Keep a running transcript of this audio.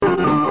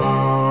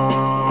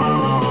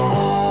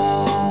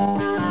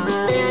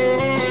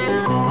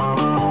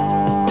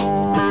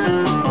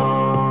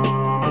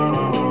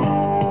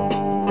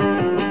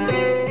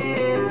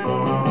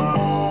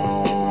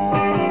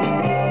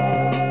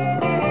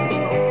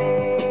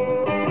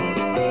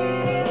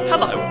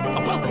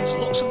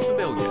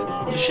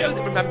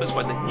remembers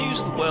when the News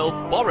of the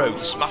World borrowed a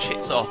smash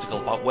hits article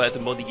about where the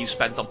money you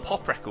spend on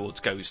pop records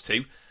goes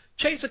to,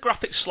 changed the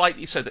graphics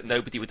slightly so that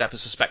nobody would ever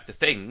suspect a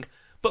thing,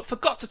 but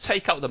forgot to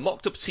take out the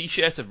mocked-up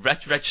t-shirt of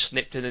Reg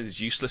Snipton and his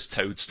useless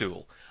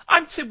toadstool.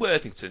 I'm Tim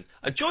Worthington,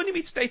 and joining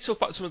me today to talk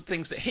about some of the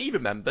things that he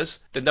remembers,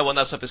 that no one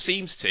else ever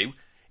seems to,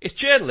 is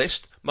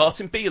journalist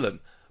Martin Belam.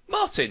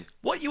 Martin,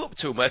 what are you up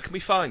to and where can we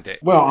find it?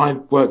 Well, I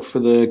work for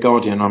The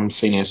Guardian. I'm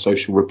senior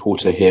social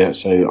reporter here,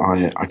 so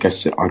I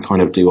guess I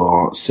kind of do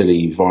our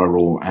silly,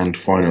 viral and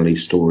finally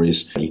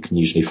stories. You can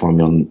usually find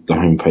me on the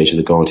homepage of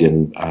The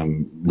Guardian,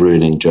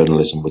 ruining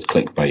journalism with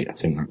clickbait. I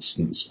think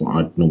that's what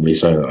I'd normally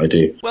say that I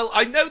do. Well,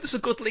 I know there's a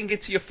good link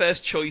into your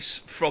first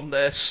choice from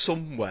there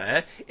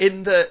somewhere,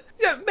 in that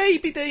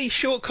maybe the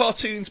short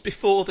cartoons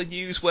before the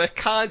news were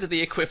kind of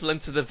the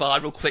equivalent of the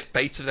viral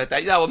clickbait of their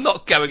day. No, I'm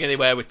not going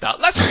anywhere with that.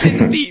 Let's play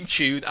the theme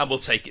tune and we'll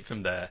take it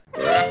from there.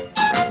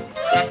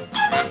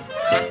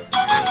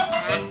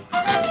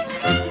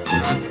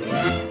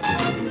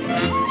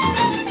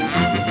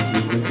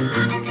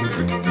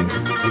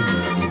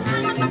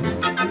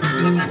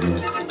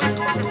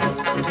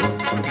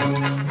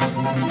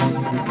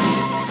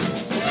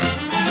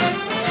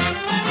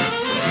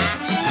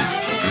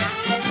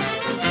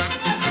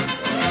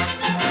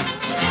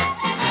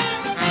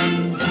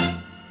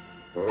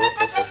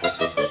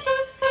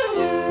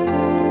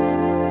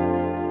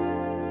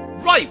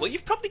 Right, well,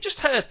 you've probably just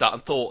heard that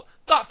and thought,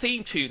 that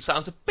theme tune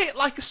sounds a bit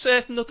like a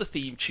certain other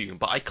theme tune,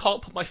 but I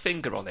can't put my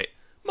finger on it.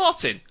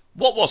 Martin,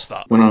 what was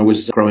that? When I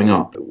was growing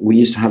up, we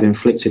used to have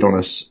inflicted on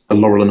us a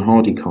Laurel and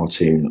Hardy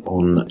cartoon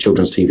on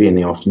children's TV in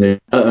the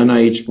afternoon, at an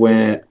age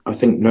where I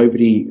think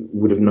nobody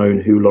would have known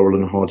who Laurel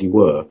and Hardy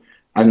were.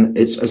 And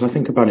it's, as I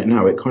think about it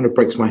now, it kind of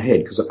breaks my head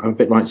because I'm a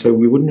bit like, so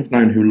we wouldn't have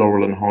known who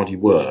Laurel and Hardy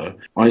were.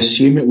 I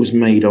assume it was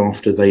made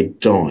after they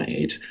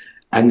died.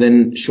 And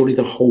then surely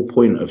the whole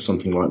point of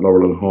something like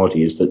Laurel and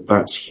Hardy is that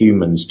that's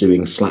humans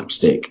doing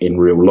slapstick in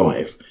real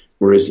life.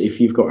 Whereas if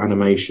you've got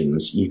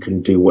animations, you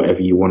can do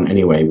whatever you want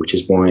anyway, which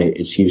is why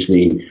it's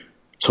usually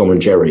Tom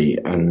and Jerry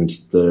and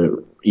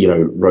the,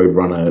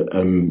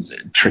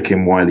 Roadrunner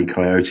tricking Wile E.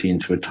 Coyote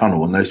into a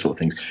tunnel and those sort of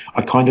things.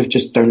 I kind of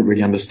just don't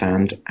really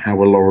understand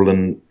how a Laurel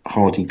and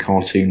Hardy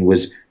cartoon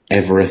was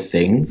ever a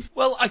thing.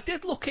 Well, I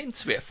did look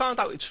into it. I found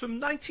out it's from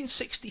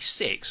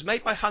 1966,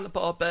 made by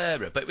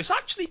Hanna-Barbera, but it was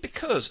actually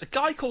because a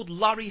guy called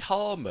Larry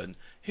Harmon,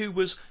 who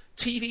was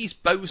TV's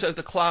Bozo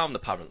the Clown,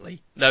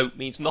 apparently. No,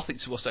 means nothing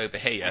to us over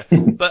here.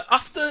 But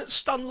after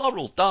Stan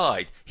Laurel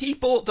died, he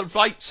bought the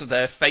rights to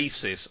their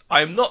faces.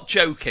 I am not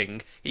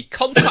joking. He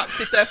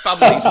contacted their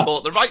families and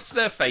bought the rights to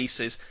their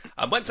faces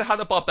and went to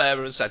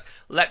Hanna-Barbera and said,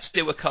 let's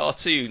do a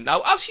cartoon.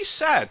 Now, as you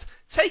said,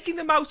 taking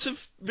them out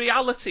of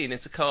reality and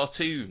into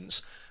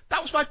cartoons,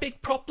 that was my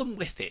big problem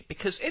with it,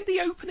 because in the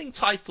opening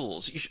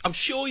titles, I'm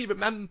sure you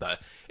remember,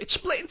 it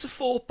split into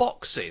 4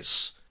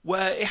 boxes,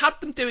 where it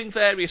had them doing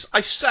various,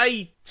 I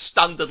say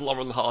standard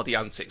Laurel and Hardy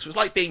antics. It was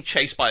like being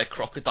chased by a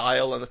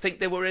crocodile, and I think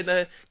they were in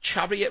a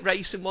chariot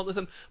race in one of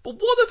them. But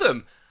one of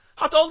them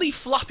had Ollie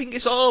flapping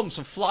his arms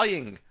and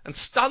flying, and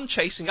Stan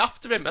chasing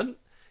after him, and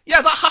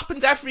yeah, that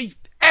happened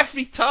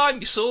every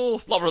time you saw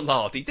Laurel and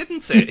Hardy,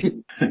 didn't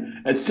it?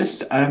 It's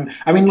just, I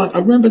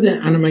remember the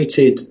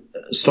animated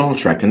Star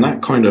Trek, and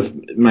that kind of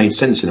made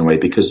sense in a way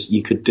because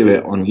you could do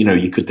it on,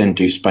 you could then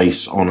do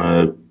space on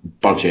a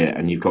budget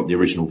and you've got the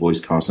original voice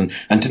cast. And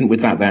didn't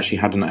with that, they actually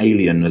had an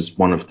alien as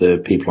one of the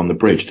people on the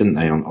bridge, didn't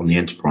they, on the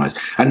Enterprise?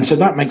 And so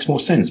that makes more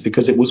sense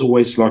because it was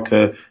always like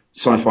a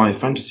sci-fi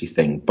fantasy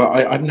thing. But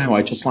I don't know,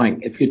 I just like,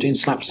 if you're doing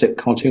slapstick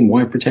cartoon,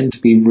 why pretend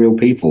to be real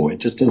people? It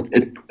just doesn't,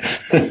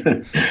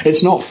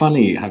 it's not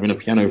funny having a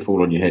piano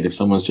fall on your head if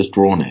someone's just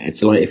drawn it.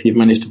 It's like, if you've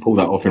managed to pull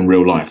that off in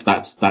real life,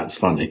 that's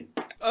funny.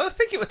 I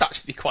think it would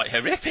actually be quite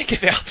horrific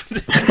if it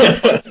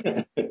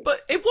happened.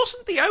 But it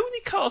wasn't the only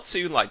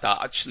cartoon like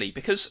that, actually,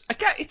 because,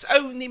 again, it's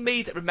only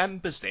me that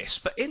remembers this,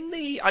 but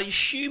I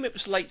assume it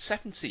was late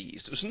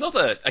 70s, there was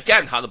another,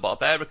 again,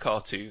 Hanna-Barbera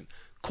cartoon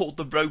called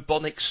The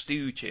Robonic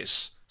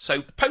Stooges.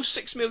 So, post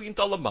 $6 Million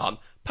Man,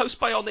 post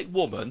Bionic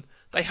Woman,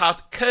 they had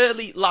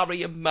Curly,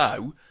 Larry and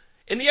Moe.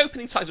 In the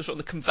opening titles on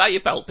the conveyor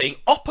belt being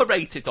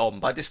operated on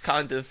by this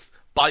kind of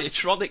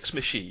Biotronics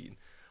machine.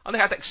 And they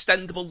had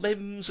extendable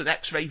limbs and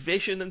X-ray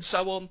vision and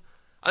so on.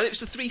 And it was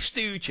the Three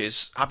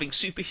Stooges having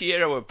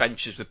superhero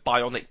adventures with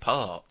bionic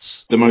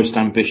parts. The most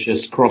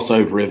ambitious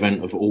crossover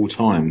event of all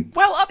time.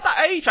 Well, at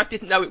that age, I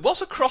didn't know it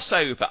was a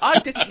crossover. I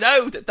didn't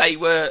know that they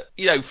were,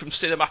 from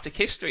cinematic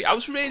history. I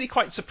was really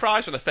quite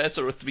surprised when I first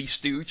saw a Three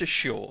Stooges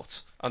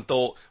short and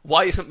thought,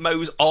 why isn't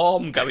Moe's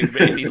arm going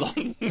really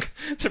long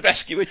to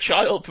rescue a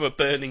child from a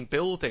burning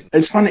building?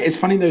 It's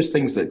funny those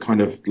things that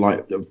kind of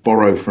like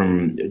borrow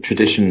from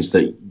traditions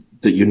that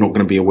you're not going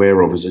to be aware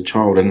of as a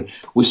child. And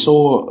we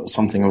saw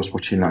something I was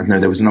watching,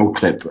 there was an old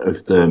clip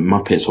of the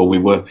Muppets, or we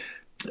were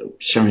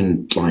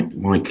showing like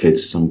my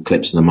kids some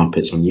clips of the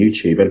Muppets on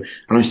YouTube.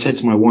 And I said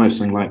to my wife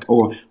something like,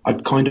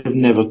 I'd kind of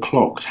never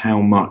clocked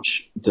how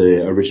much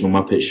the original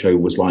Muppet Show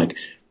was like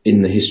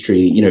in the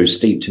history,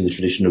 steeped in the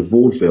tradition of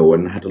vaudeville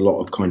and had a lot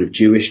of kind of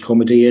Jewish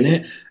comedy in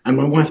it. And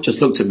my wife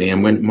just looked at me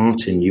and went,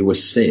 "Martin, you were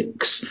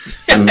 6."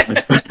 And I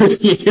suppose,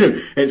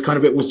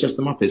 it was just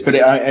the Muppets. But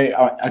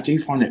I do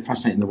find it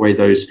fascinating the way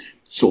those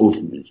sort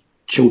of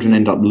children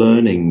end up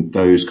learning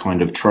those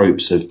kind of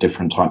tropes of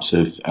different types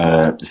of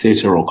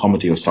theatre or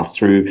comedy or stuff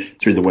through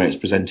the way it's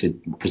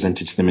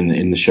presented to them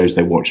in the shows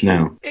they watch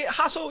now. It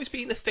has always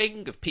been a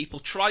thing of people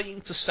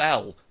trying to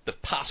sell the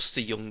past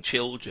to young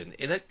children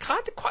in a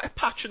kind of quite a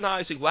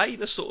patronising way,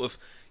 in a sort of,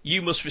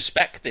 you must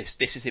respect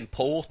this is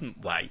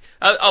important way.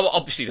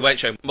 Obviously, they won't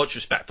show much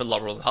respect for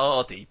Laurel and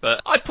Hardy,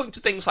 but I point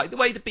to things like the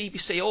way the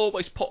BBC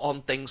always put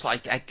on things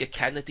like Edgar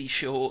Kennedy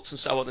shorts and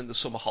so on in the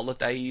summer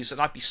holidays, and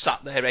I'd be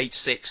sat there age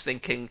 6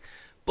 thinking,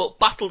 but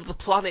Battle of the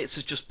Planets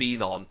has just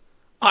been on.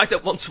 I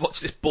don't want to watch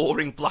this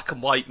boring black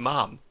and white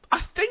man. I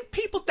think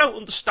people don't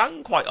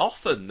understand quite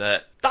often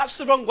that that's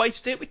the wrong way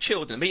to do it with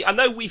children. I mean, I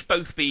know we've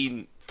both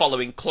been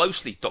following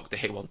closely Doctor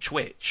Who on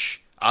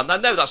Twitch, and I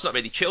know that's not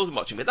really children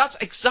watching, but that's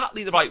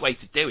exactly the right way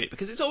to do it,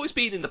 because it's always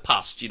been in the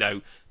past,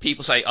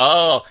 people say,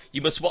 "Oh,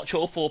 you must watch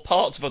all 4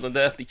 parts of An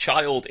Unearthly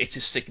Child, it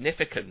is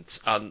significant,"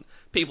 and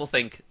people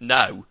think,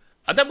 no.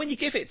 And then when you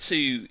give it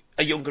to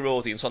a younger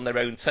audience on their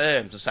own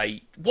terms and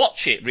say,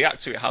 watch it,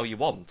 react to it how you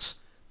want,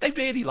 they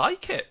really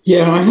like it.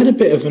 Yeah, I had a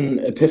bit of an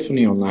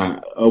epiphany on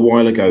that a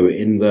while ago,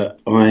 in that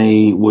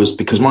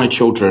because my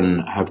children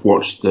have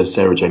watched the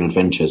Sarah Jane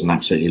Adventures and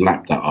absolutely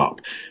lapped that up.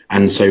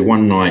 And so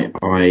one night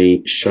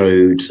I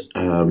showed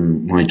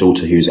my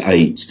daughter, who's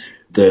 8,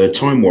 the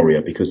Time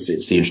Warrior, because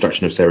it's the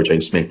introduction of Sarah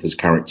Jane Smith as a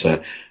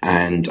character,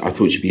 and I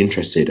thought she'd be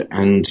interested.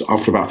 And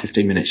after about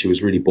 15 minutes, she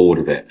was really bored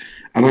of it.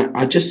 And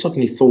I just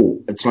suddenly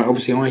thought, it's like,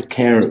 obviously I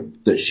care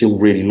that she'll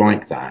really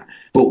like that,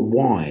 but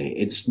why?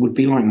 It would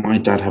be like my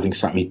dad having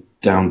sat me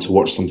down to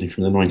watch something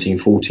from the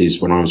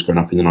 1940s when I was growing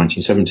up in the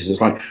 1970s.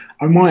 It's like,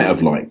 I might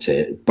have liked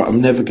it, but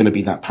I'm never going to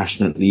be that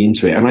passionately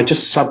into it. And I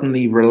just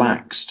suddenly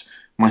relaxed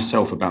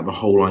myself about the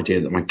whole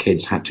idea that my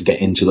kids had to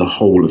get into the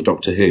whole of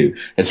Doctor Who.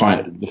 It's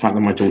like the fact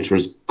that my daughter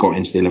has got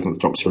into the 11th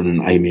Doctor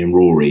and Amy and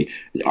Rory,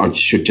 I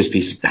should just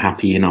be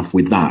happy enough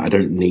with that. I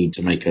don't need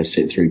to make her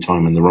sit through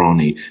Time and the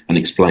Rani and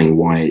explain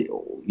why,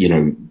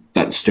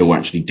 that's still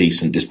actually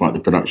decent despite the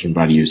production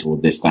values or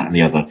this, that and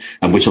the other,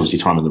 and which obviously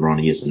Time and the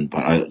Rani isn't,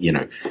 but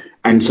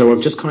and so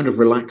I've just kind of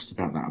relaxed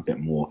about that a bit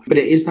more. But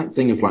it is that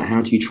thing of like,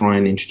 how do you try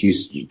and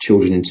introduce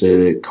children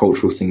into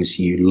cultural things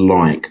you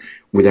like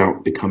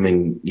without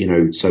becoming,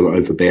 so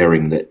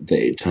overbearing that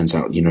it turns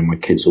out, my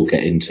kids will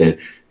get into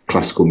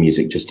classical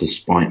music just to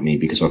spite me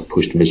because I've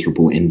pushed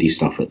miserable indie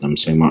stuff at them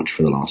so much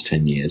for the last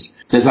 10 years.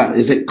 Is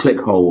it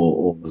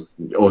Clickhole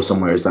or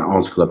somewhere is that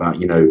article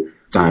about,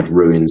 dad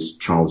ruins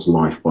child's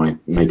life by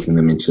making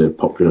them into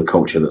popular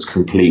culture that's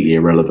completely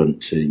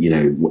irrelevant to,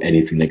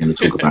 anything they're going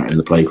to talk about in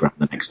the playground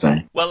the next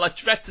day. Well, I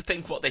dread to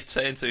think what they'd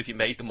turn to if you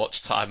made them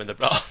watch Time and the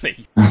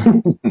Rani.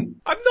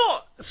 I'm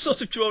not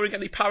sort of drawing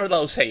any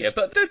parallels here,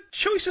 but the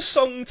choice of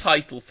song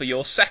title for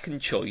your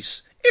second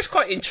choice is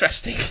quite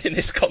interesting in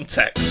this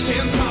context.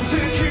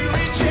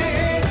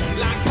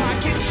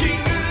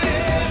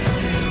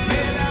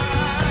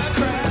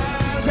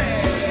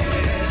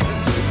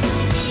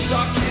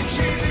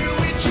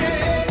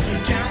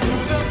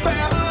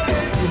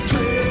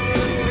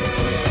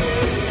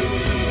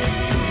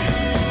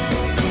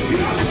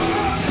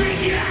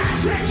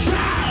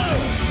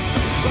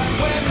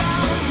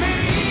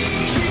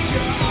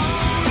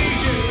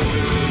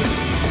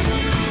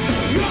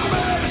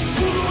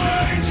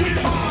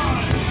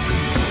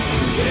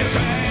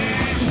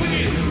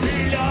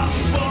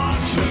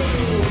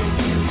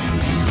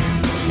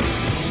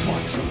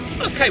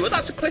 Okay, well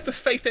that's a clip of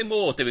Faith No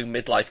More doing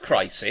Midlife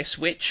Crisis,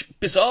 which,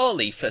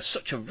 bizarrely, for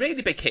such a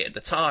really big hit at the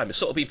time, has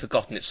sort of been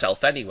forgotten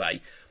itself anyway.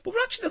 But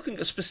we're actually looking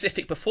at a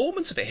specific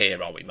performance of it here,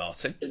 aren't we,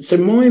 Martin? So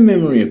my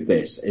memory of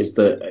this is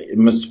that it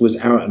was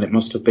out, and it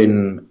must have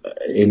been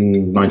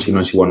in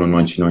 1991 or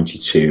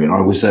 1992. And I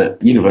was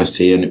at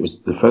university, and it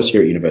was the first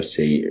year at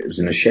university. It was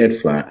in a shared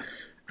flat,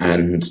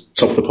 and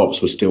Top of the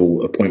Pops was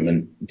still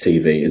appointment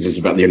TV. It was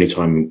about the only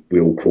time we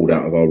all crawled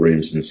out of our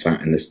rooms and sat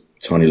in this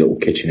tiny little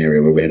kitchen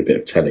area where we had a bit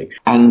of telly.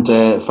 And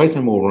Faith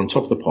No More were on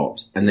Top of the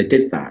Pops, and they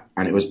did that,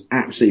 and it was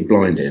absolutely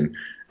blinding.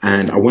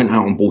 And I went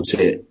out and bought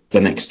it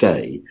the next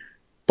day,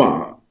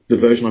 but the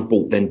version I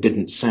bought then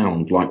didn't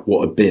sound like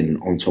what had been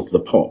on Top of the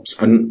Pops.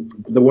 And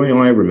the way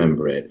I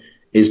remember it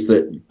is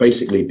that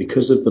basically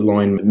because of the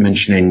line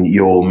mentioning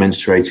your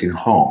menstruating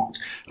heart,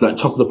 like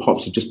Top of the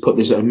Pops had just put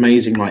this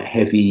amazing like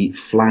heavy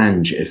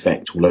flange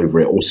effect all over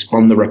it, or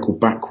spun the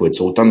record backwards,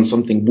 or done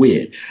something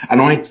weird.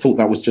 And I thought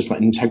that was just like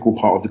an integral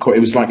part of the chorus.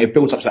 It was like it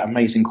built up to that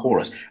amazing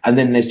chorus, and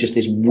then there's just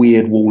this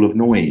weird wall of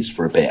noise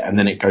for a bit, and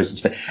then it goes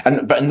into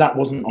and that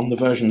wasn't on the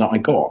version that I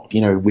got.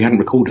 We hadn't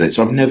recorded it,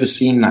 so I've never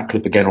seen that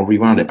clip again or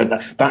rewound it.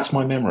 But that's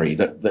my memory,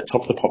 that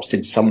Top of the Pops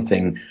did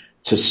something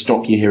to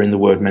stop you hearing the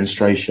word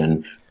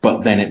menstruation,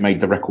 but then it made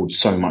the record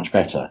so much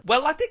better.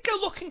 Well, I did go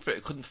looking for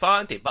it, couldn't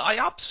find it, but I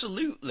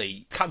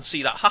absolutely can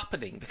see that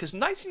happening, because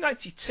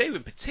 1992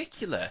 in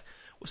particular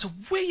was a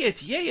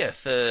weird year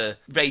for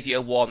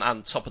Radio 1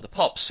 and Top of the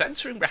Pops,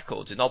 censoring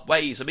records in odd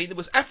ways. I mean, there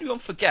was, everyone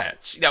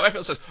forgets,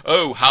 everyone says,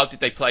 oh, how did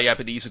they play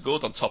Ebenezer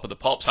Good on Top of the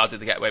Pops? How did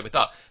they get away with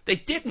that? They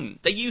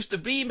didn't. They used the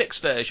remix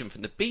version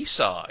from the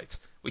B-side,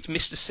 which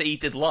Mr. C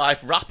did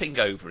live rapping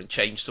over and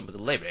changed some of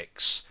the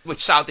lyrics,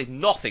 which sounded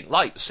nothing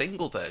like the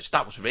single version.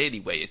 That was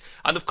really weird.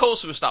 And of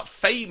course there was that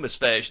famous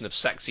version of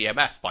Sexy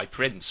MF by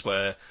Prince,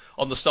 where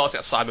on the start it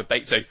had Simon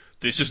Bates saying,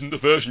 this isn't the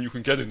version you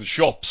can get in the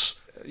shops.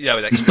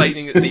 And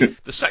explaining that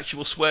the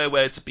sexual swear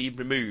words are being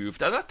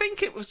removed. And I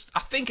think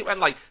it went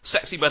like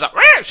sexy with that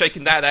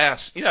shaking that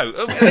ass, they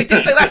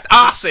left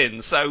ass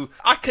in, so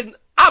I can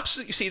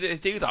absolutely see that they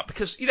do that,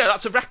 because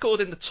that's a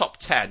record in the top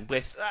 10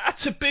 with a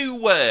taboo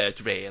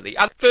word, really.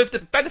 And for the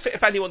benefit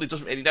of anyone who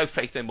doesn't really know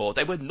Faith No More,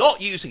 they were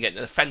not using it in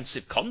an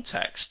offensive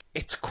context.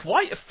 It's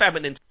quite a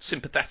feminine,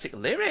 sympathetic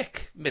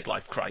lyric,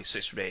 Midlife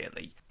Crisis,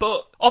 really.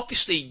 But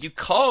obviously you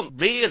can't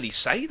really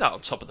say that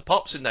on Top of the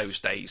Pops in those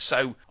days,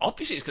 so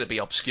obviously it's going to be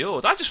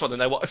obscured. I just want to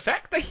know what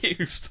effect they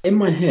used. In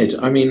my head,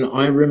 I mean,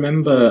 I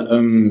remember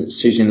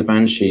Susie and the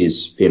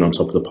Banshees being on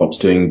Top of the Pops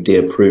doing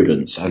Dear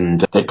Prudence, and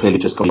they clearly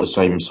just got the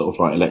same sort of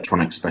like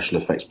electronic special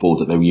effects board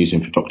that they were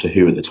using for Doctor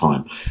Who at the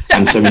time.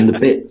 And so in the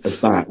bit of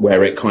that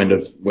where it kind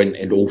of went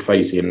in all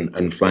phasey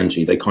and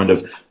flangy, they kind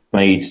of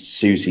made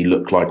Susie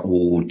look like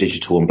all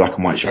digital and black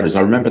and white shadows.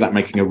 I remember that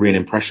making a real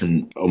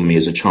impression on me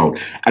as a child.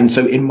 And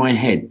so in my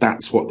head,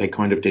 that's what they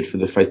kind of did for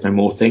the Faith No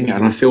More thing.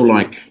 And I feel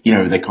like,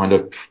 they kind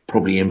of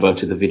probably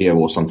inverted the video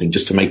or something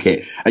just to make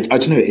it, I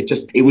don't know,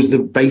 it was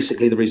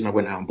basically the reason I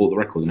went out and bought the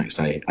record the next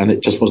day. And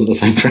it just wasn't the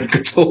same track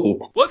at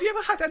all. Well, have you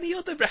ever had any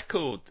other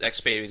record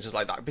experiences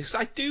like that? Because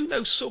I do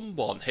know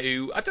someone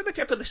who, I don't know if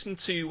you ever listened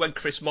to when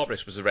Chris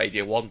Morris was a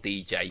Radio 1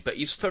 DJ, but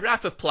he's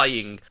forever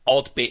playing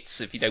odd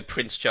bits of,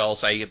 Prince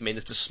Charles A.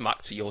 Minister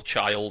Smack to Your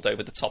Child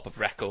over the top of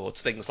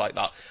records, things like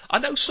that. I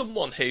know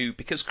someone who,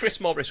 because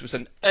Chris Morris was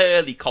an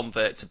early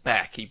convert to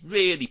Beck, he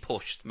really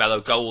pushed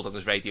Mellow Gold on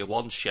his Radio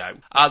 1 show.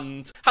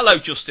 And hello,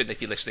 Justin,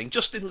 if you're listening.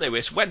 Justin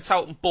Lewis went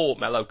out and bought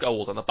Mellow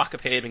Gold on the back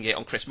of hearing it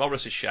on Chris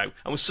Morris's show,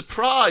 and was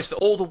surprised that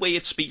all the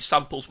weird speech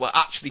samples were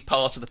actually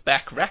part of the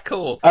Beck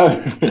record. Oh.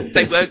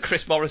 They weren't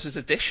Chris Morris's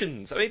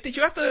additions. I mean, did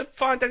you ever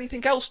find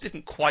anything else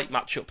didn't quite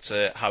match up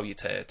to how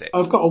you'd heard it?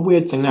 I've got a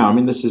weird thing now. I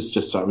mean, this is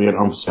just,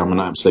 obviously I'm an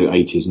absolute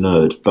 80s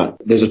nerd,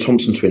 but there's a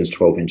Thompson Twins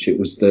 12-inch. It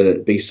was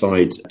the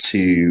B-side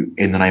to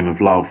In the Name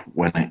of Love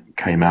when it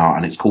came out,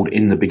 and it's called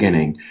In the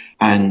Beginning.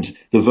 And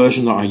the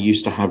version that I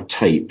used to have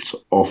taped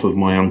off of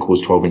my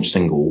uncle's 12-inch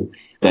single,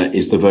 that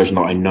is the version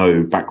that I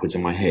know backwards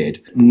in my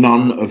head.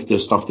 None of the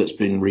stuff that's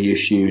been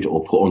reissued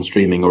or put on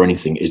streaming or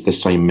anything is the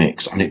same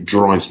mix, and it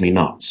drives me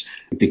nuts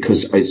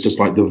because it's just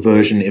like the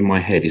version in my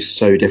head is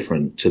so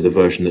different to the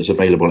version that's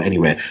available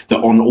anywhere that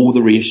on all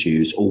the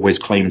reissues always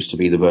claims to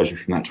be the version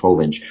from that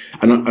 12-inch.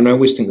 And I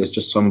always think there's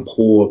just some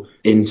poor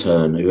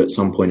intern who at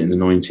some point in the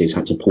 90s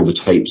had to pull the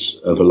tapes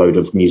of a load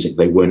of music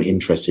they weren't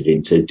interested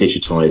in to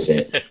digitize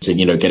it, to,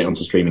 get it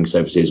onto streaming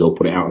services or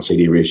put it out on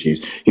CD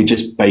reissues, who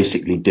just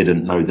basically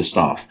didn't know the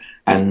stuff.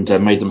 And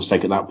made the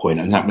mistake at that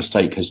point, and that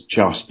mistake has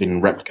just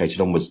been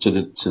replicated onwards to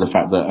the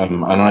fact that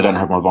and I don't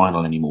have my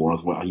vinyl anymore.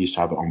 I used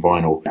to have it on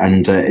vinyl,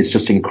 and it's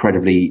just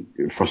incredibly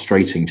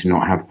frustrating to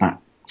not have that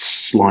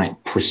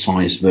slight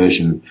precise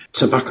version.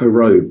 Tobacco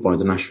Road by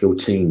the Nashville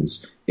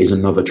Teens is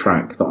another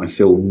track that I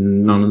feel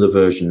none of the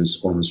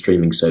versions on the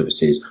streaming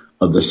services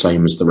are the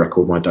same as the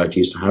record my dad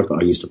used to have that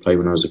I used to play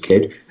when I was a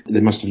kid.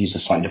 They must have used a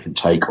slightly different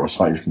take or a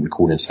slightly different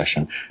recording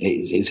session.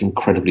 It's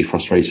incredibly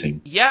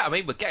frustrating. Yeah, I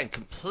mean, we're getting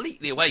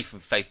completely away from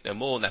Faith No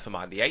More, never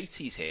mind the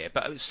 80s here,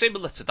 but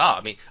similar to that,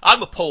 I mean,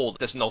 I'm appalled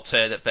there's an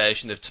alternate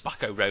version of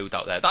Tobacco Road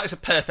out there. That is a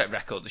perfect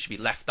record that should be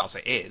left as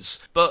it is.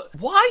 But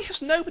why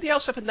has nobody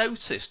else ever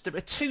noticed there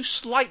are two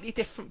slightly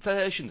different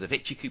versions of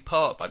Itchy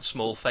Park by the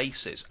Small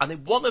Faces, and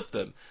in one of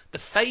them, the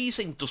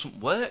phasing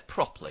doesn't work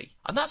properly.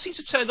 And that seems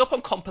to turn up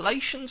on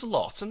compilations a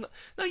lot. And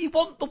no, you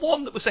want the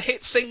one that was a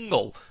hit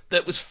single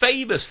that was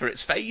famous for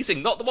its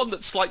phasing, not the one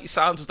that slightly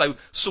sounds as though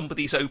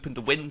somebody's opened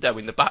a window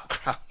in the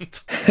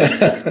background.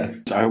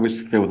 I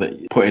always feel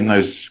that putting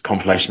those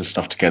compilation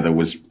stuff together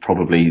was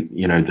probably,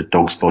 the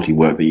dog's body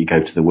work that you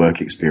gave to the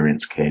work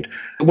experience kid.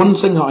 One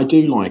thing that I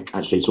do like,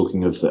 actually,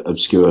 talking of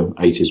obscure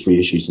 80s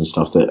reissues and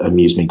stuff that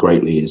amused me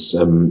greatly is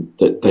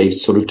that they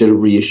sort of did a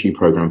reissue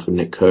program for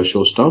Nick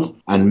Kershaw stuff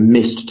and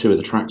missed two of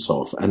the tracks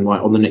off. And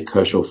like on the Nick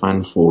Kershaw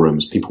fan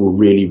forums, people were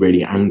really,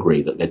 really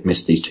angry that they'd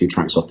missed these two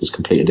tracks off this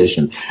complete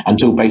edition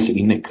until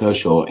basically Nick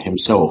Kershaw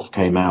himself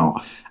came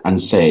out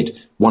and said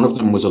one of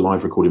them was a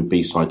live recorded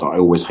B-side that I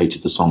always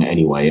hated the song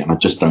anyway, and I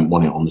just don't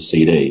want it on the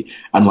CD.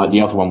 And like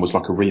the other one was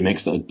like a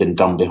remix that had been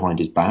done behind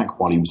his back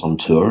while he was on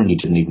tour, and he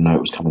didn't even know it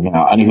was coming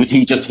out. And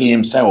he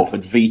himself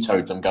had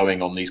vetoed them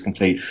going on these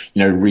complete,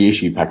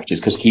 reissue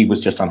packages because he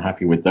was just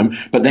unhappy with them.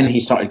 But then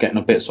he started getting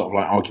a bit sort of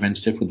like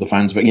argumentative with the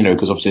fans, but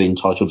because obviously the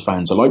entitled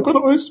fans are like, but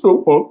I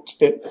still want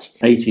it.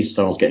 80s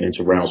stars getting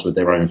into rows with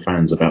their own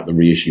fans about the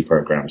reissue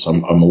programs.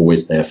 I'm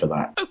always there for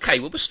that. Okay,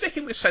 well, we're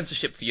sticking with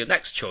censorship for your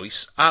next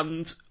choice,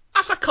 and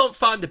as I can't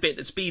find the bit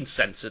that's been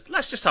censored,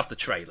 let's just have the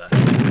trailer.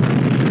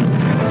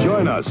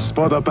 Join us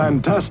for the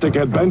fantastic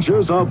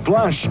adventures of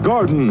Flash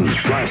Gordon.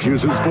 Flash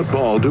uses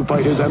football to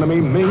fight his enemy,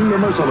 Ming the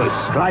Merciless.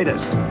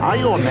 Stridus, are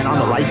your men on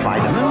the right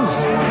vitamins?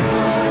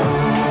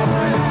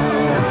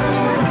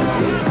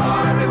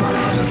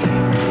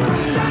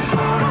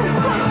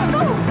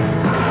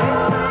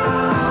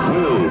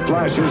 Will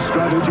Flash's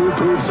strategy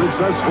prove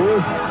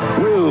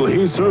successful? Will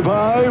he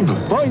survive?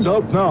 Find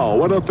out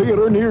now at a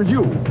theater near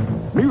you.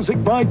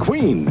 Music by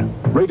Queen.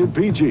 Rated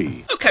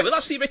PG. Okay, well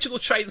that's the original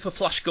trailer for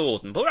Flash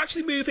Gordon, but we're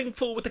actually moving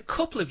forward a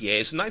couple of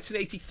years,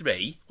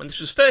 1983, when this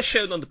was first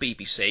shown on the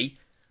BBC.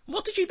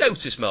 What did you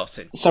notice,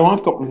 Martin? So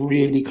I've got a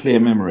really clear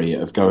memory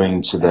of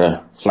going to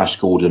the Flash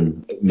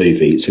Gordon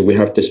movie. So we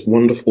have this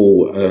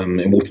wonderful,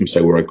 in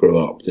Walthamstow where I grew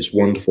up, this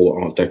wonderful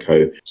Art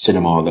Deco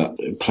cinema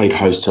that played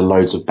host to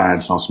loads of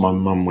bands. And my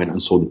mum went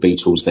and saw the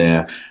Beatles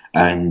there.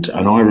 And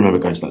I remember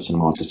going to that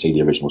cinema to see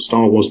the original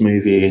Star Wars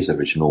movies, the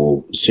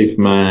original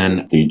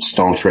Superman, the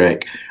Star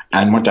Trek.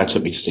 And my dad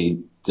took me to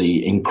see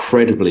the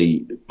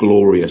incredibly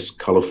glorious,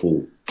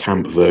 colourful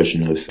camp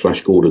version of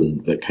Flash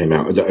Gordon that came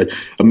out.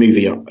 A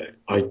movie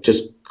I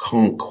just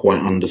can't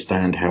quite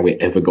understand how it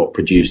ever got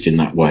produced in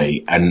that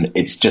way. And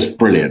it's just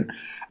brilliant.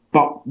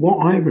 But what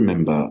I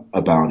remember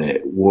about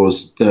it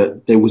was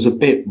that there was a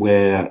bit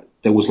where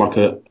there was like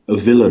a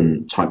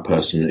villain type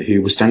person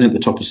who was standing at the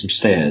top of some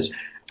stairs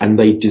and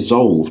they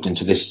dissolved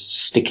into this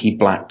sticky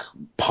black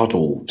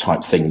puddle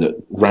type thing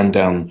that ran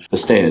down the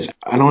stairs.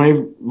 And I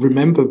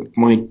remember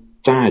my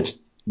dad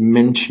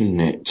mention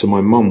it to my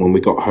mum when we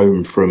got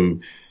home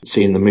from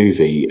seeing the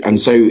movie. And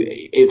so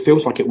it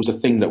feels like it was a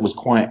thing that was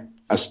quite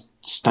a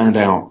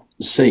standout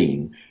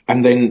scene.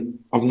 And then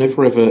I've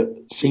never ever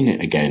seen it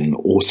again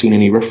or seen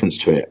any reference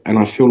to it. And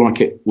I feel like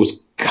it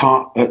was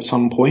cut at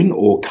some point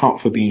or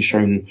cut for being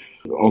shown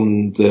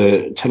on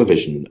the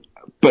television.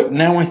 But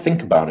now I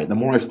think about it, the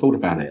more I've thought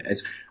about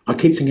it, I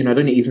keep thinking I'm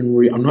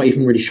not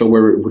even really sure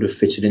where it would have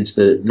fitted into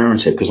the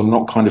narrative because I'm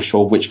not kind of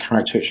sure which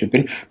character it should have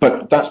been.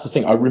 But that's the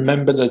thing. I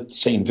remember the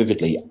scene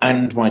vividly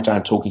and my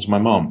dad talking to my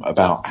mum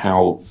about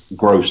how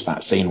gross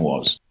that scene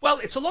was. Well,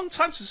 it's a long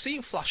time since I've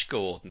seen Flash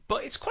Gordon,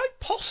 but it's quite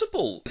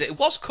possible that it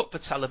was cut for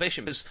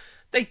television because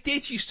they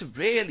did used to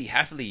really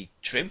heavily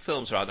trim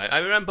films around that. I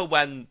remember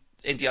when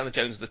Indiana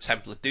Jones and the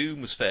Temple of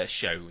Doom was first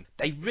shown,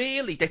 they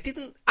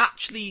didn't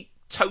actually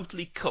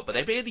totally cut, but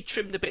they really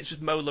trimmed the bits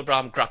with Mola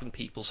Ram grabbing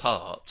people's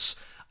hearts,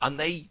 and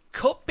they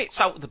cut bits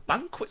out of the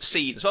banquet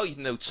scene as well, you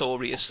know,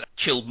 notorious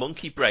chilled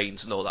monkey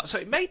brains and all that, so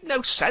it made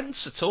no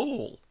sense at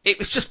all. It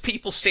was just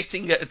people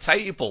sitting at a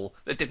table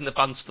that didn't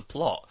advance the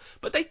plot.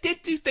 But they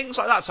did do things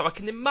like that, so I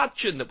can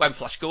imagine that when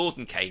Flash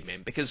Gordon came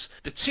in, because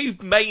the two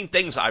main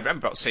things that I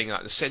remember about seeing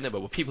at the cinema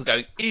were people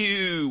going,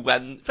 ew,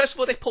 when, first of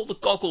all, they pulled the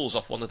goggles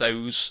off one of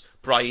those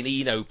Brian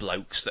Eno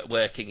blokes that are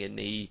working in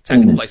the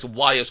technical place, and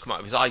wires come out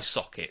of his eye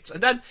sockets.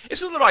 And then,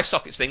 it's another eye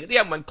sockets thing, at the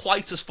end when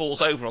Clytus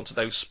falls over onto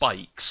those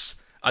spikes,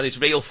 and his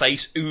real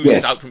face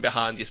oozes out from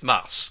behind his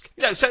mask.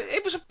 You know, so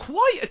it was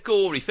quite a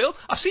gory film.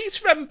 I seem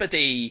to remember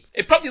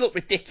it probably looked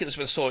ridiculous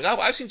when I saw it now,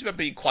 but I seem to remember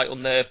being quite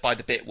unnerved by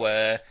the bit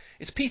where,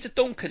 it's Peter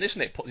Duncan,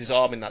 isn't it, puts his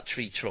arm in that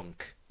tree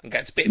trunk and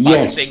gets bit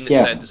by the thing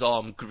that turned his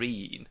arm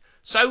green.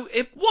 So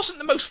it wasn't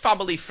the most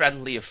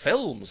family-friendly of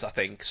films, I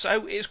think.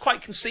 So it's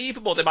quite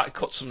conceivable they might have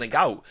cut something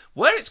out.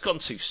 Where it's gone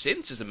to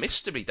since is a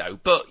mystery, though.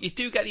 But you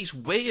do get these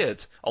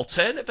weird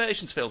alternate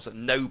versions of films that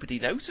nobody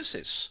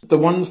notices. The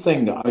one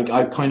thing that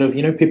I kind of,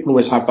 you know, people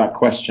always have that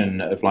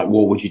question of like,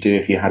 what would you do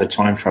if you had a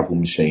time travel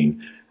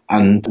machine?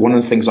 And one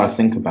of the things I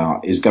think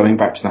about is going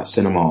back to that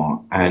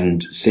cinema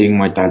and seeing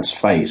my dad's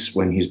face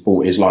when he's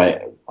brought his,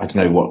 like, I don't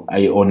know what,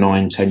 8 or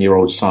 9,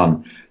 10-year-old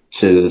son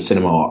to the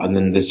cinema, and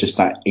then there's just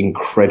that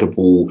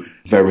incredible,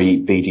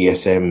 very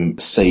BDSM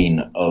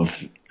scene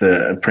of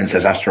the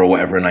Princess Astra or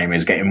whatever her name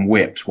is getting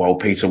whipped while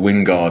Peter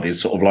Wingard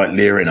is sort of like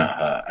leering at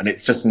her, and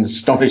it's just an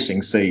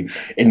astonishing scene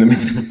in the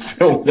middle of the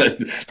film that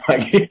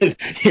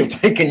like you've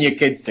taken your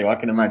kids to. I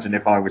can imagine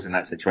if I was in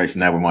that situation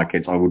now with my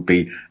kids, I would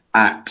be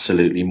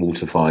absolutely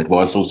mortified. Well,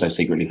 I was also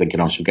secretly thinking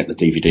I should get the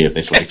DVD of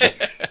this later.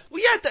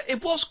 Well, yeah,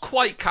 it was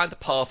quite kind of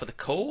par for the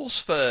course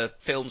for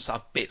films to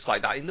have bits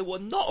like that, and they were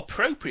not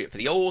appropriate for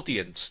the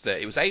audience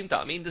that it was aimed at.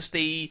 I mean,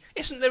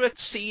 isn't there a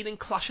scene in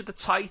Clash of the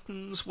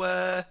Titans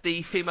where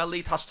the female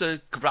lead has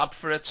to grab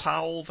for a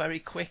towel very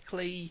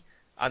quickly?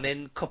 And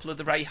in a couple of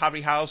the Ray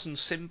Harryhausen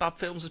Sinbad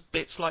films, there's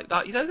bits like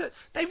that. You know,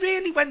 they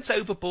really went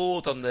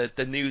overboard on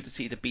the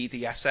nudity, the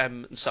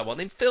BDSM and so on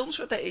in films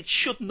where it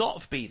should not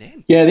have been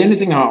in. Yeah, the only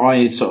thing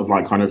I sort of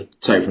like kind of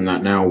take from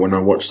that now when I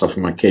watch stuff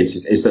with my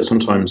kids is that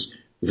sometimes,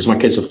 because my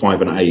kids are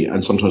 5 and 8,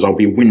 and sometimes I'll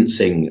be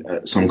wincing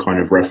at some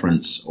kind of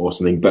reference or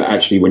something, but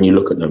actually when you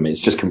look at them,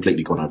 it's just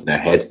completely gone over their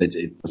head.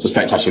 I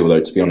suspect actually, although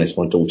to be honest,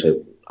 my daughter,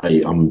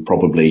 I'm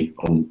probably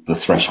on the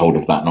threshold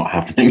of that not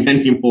happening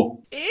anymore.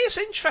 It is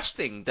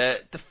interesting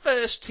that the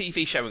first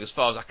TV showing, as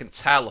far as I can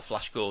tell, of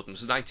Flash Gordon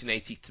was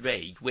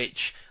 1983,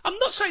 which, I'm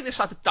not saying this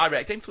had a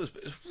direct influence,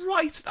 but it was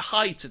right at the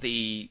height of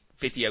the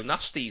video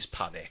nasties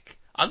panic.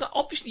 And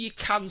obviously you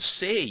can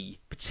see,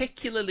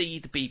 particularly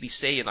the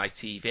BBC and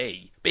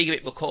ITV, being a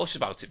bit more cautious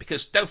about it,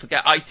 because don't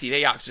forget,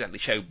 ITV accidentally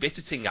showed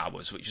Visiting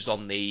Hours, which was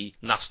on the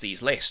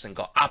Nasties list, and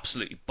got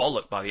absolutely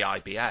bollocked by the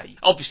IBA.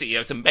 Obviously,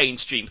 it's a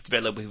mainstream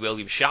thriller with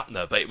William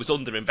Shatner, but it was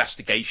under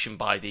investigation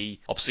by the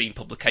Obscene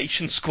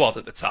Publication Squad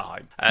at the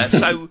time.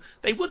 So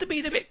they would have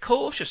been a bit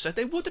cautious, so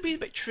they would have been a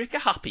bit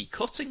trigger-happy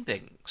cutting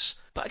things.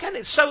 But again,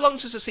 it's so long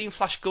since I've seen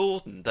Flash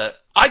Gordon that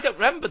I don't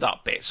remember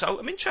that bit, so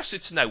I'm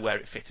interested to know where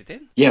it fitted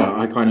in. Yeah,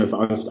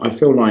 I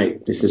feel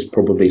like this is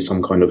probably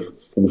some kind of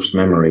false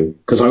memory,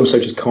 because I also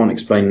just can't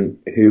explain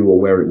who or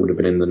where it would have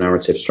been in the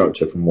narrative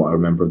structure from what I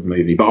remember of the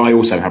movie. But I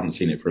also haven't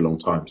seen it for a long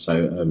time,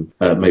 so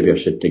maybe I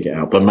should dig it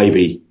out. But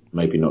maybe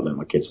not let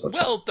my kids watch it.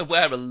 Well, there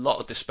were a lot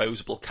of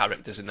disposable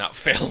characters in that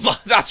film.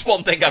 That's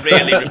one thing I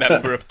really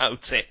remember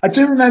about it. I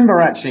do remember,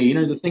 actually,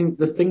 the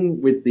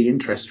thing with the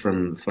interest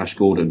from Flash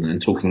Gordon, and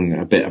talking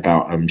a bit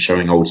about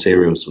showing old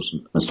serials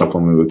and stuff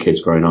when we were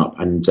kids growing up,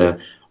 and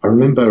I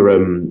remember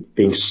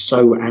being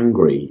so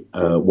angry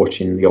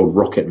watching the old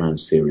Rocketman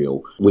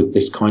serial with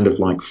this kind of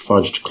like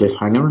fudged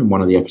cliffhanger in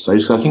one of the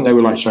episodes. So I think they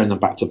were like showing them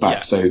back to back.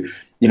 Yeah. So,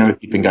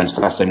 if you'd been going to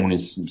Saturday morning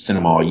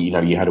cinema,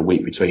 you had a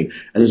week between.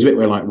 And there's a bit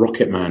where like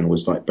Rocketman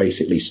was like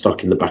basically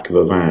stuck in the back of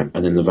a van,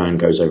 and then the van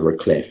goes over a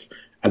cliff.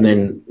 And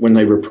then when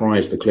they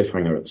reprise the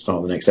cliffhanger at the start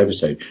of the next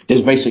episode,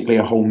 there's basically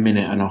a whole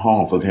minute and a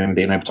half of him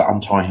being able to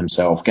untie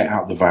himself, get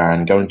out the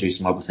van, go and do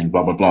some other thing,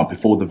 blah, blah, blah,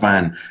 before the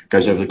van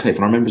goes over the cliff.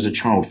 And I remember as a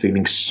child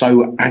feeling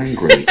so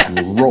angry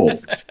and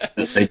robbed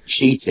that they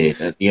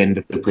cheated at the end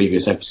of the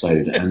previous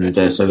episode. And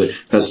so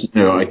that's,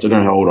 I don't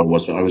know how old I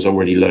was, but I was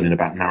already learning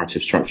about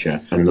narrative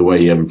structure and the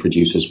way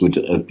producers would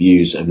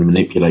abuse and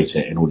manipulate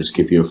it in order to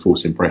give you a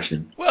false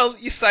impression. Well,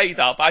 you say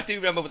that, but I do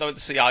remember when I went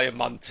to see Iron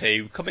Man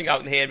 2, coming out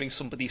and hearing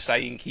somebody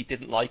saying he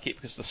didn't like it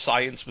because the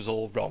science was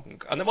all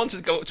wrong. And I wanted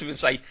to go up to him and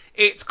say,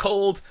 it's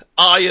called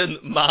Iron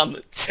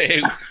Man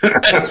 2.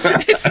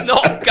 It's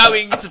not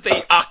going to be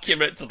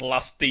accurate to the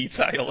last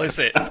detail, is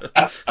it?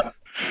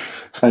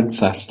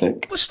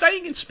 Fantastic. We're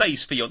staying in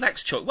space for your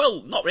next choice.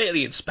 Well, not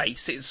really in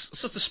space. It's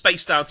sort of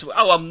space down to,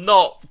 I'm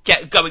not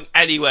going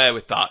anywhere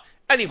with that.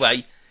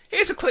 Anyway,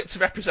 here's a clip to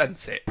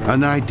represent it.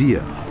 An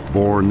idea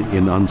born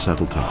in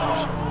unsettled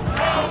times.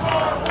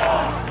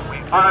 We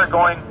are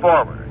going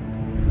forward.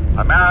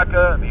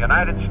 America, the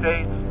United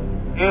States,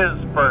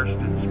 is first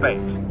in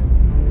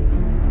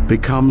space.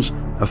 Becomes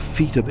a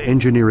feat of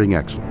engineering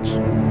excellence.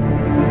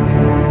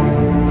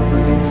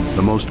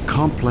 The most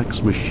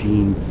complex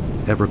machine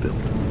ever built.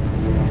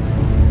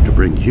 To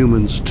bring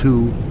humans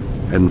to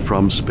and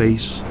from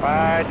space.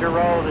 Roger,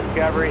 roll,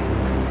 Discovery.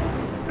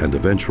 And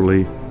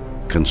eventually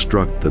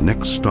construct the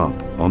next stop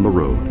on the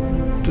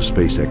road to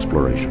space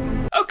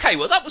exploration. Okay,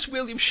 well, that was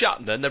William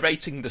Shatner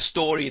narrating the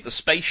story of the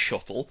space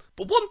shuttle,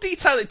 but one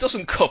detail it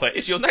doesn't cover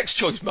is your next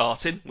choice,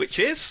 Martin, which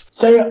is...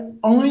 So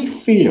I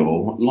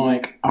feel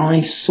like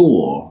I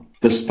saw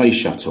the space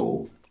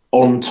shuttle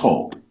on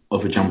top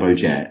of a jumbo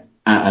jet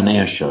at an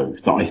air show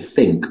that I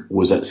think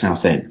was at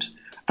Southend.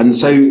 And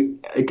so,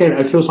 again,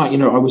 it feels like,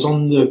 I was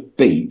on the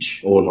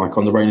beach, or like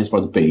on the railings by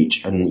the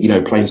beach, and,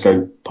 planes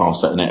go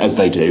past it, as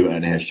they do at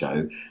an air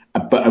show.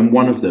 And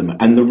one of them,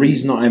 and the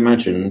reason I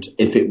imagined,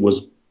 if it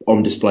was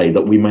on display,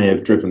 that we may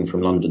have driven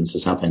from London to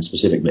Southend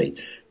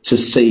specifically to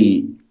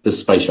see the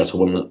space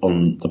shuttle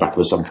on the back of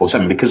a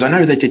 747, because I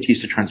know they did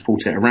used to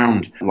transport it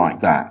around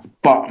like that.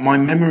 But my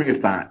memory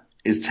of that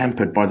is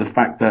tempered by the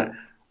fact that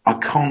I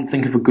can't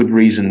think of a good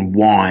reason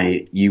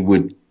why you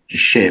would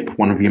ship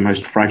one of your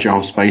most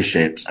fragile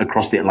spaceships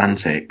across the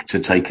Atlantic to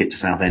take it to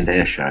Southend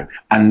Air Show.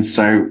 And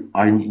so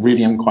I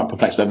really am quite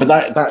perplexed by it.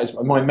 But that is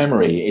my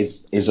memory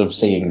is of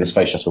seeing the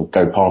space shuttle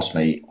go past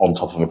me on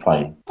top of a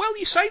plane. Well,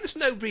 you say there's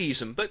no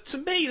reason, but to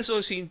me there's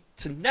always seemed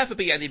to never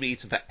be any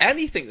reason for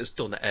anything that's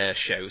done at air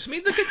shows. I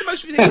mean, look at the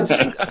most ridiculous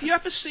thing. Have you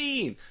ever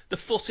seen the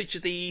footage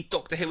of the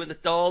Doctor Who and the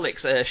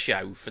Daleks air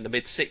show from the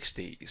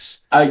mid-60s?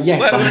 Yes.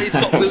 Well, it's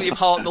got William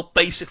Hartnell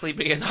basically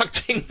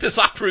reenacting the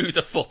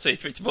Zapruder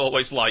footage, which I've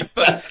always liked.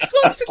 But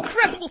well, these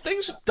incredible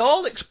things with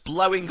Daleks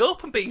blowing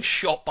up and being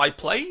shot by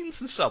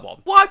planes and so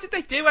on. Why did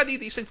they do any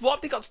of these things? What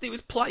have they got to do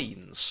with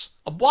planes?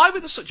 And why were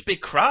there such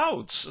big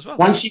crowds as well?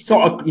 Once you've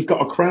got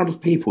a crowd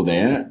of people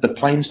there, the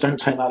planes don't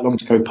take that long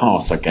to go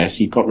past, I guess.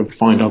 You've got to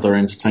find other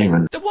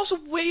entertainment. There was a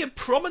weird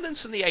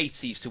prominence in the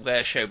 80s to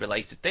air show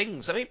related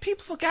things. I mean,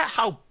 people forget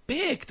how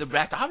big the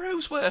Red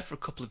Arrows were for a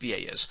couple of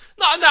years.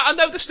 No, I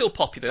know they're still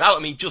popular now. I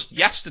mean, just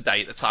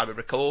yesterday at the time of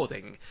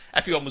recording,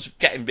 everyone was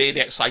getting really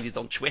excited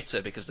on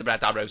Twitter because the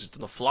Red Arrows had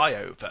done a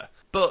flyover.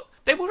 But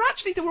they were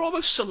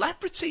almost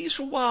celebrities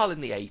for a while in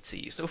the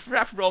 80s. They were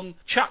forever on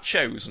chat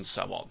shows and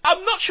so on.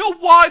 I'm not sure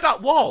why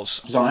that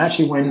was. So I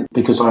actually went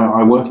because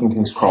I work in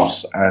King's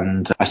Cross,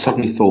 and I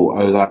suddenly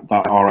thought,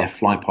 that RAF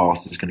fly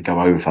past is going to go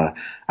over.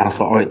 And I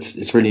thought,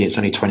 it's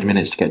only 20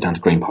 minutes to get down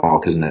to Green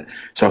Park, isn't it?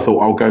 So I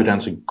thought I'll go down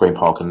to Green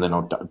Park and and then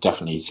I'll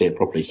definitely see it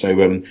properly. So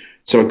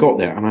I got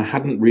there, and I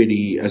hadn't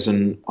really, as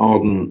an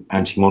ardent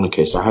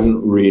anti-monarchist, I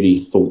hadn't really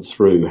thought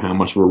through how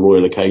much of a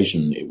royal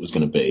occasion it was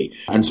going to be.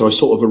 And so I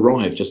sort of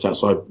arrived just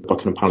outside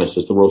Buckingham Palace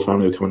as the royal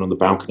family were coming on the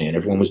balcony, and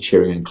everyone was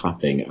cheering and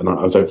clapping. And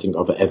I don't think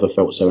I've ever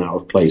felt so out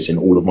of place in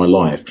all of my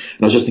life.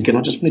 And I was just thinking,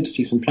 I just wanted to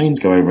see some planes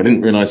go over. I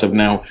didn't realise I've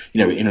now,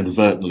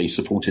 inadvertently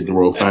supported the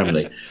royal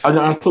family. And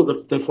I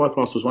thought the flight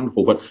past was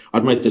wonderful, but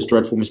I'd made this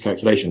dreadful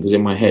miscalculation, because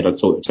in my head I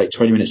thought it'd take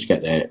 20 minutes to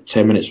get there,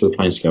 10 minutes for the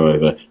planes to go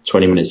over,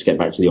 20 minutes to get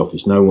back to the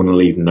office. No one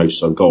will even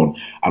notice I've gone.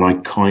 And I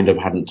kind of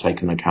hadn't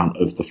taken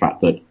account of the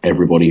fact that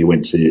everybody who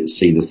went to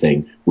see the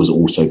thing was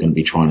also going to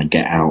be trying to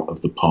get out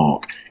of the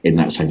park in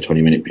that same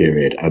 20-minute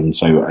period. And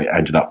so I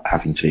ended up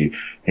having to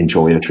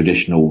enjoy a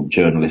traditional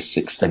journalist's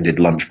extended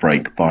lunch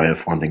break by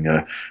finding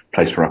a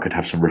place where I could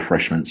have some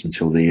refreshments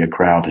until the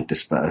crowd had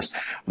dispersed.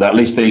 But at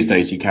least these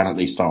days you can at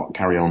least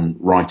carry on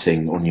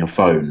writing on your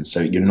phone, so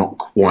you're not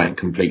quite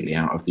completely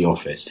out of the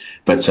office.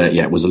 But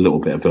it was a little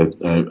bit of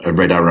a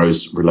Red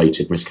Arrows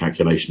related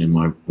miscalculation in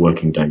my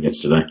working day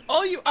yesterday.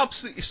 Are you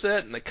absolutely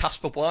certain that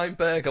Caspar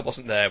Weinberger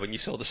wasn't there when you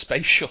saw the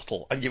space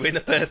shuttle and you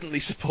inadvertently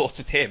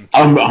supported him?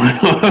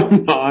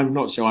 I'm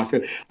not sure.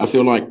 I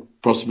feel like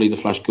possibly the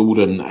Flash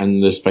Gordon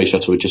and the space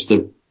shuttle were just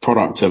the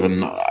product of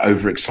an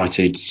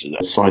overexcited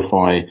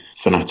sci-fi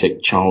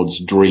fanatic child's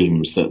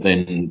dreams that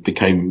then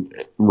became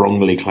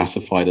wrongly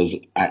classified as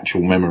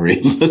actual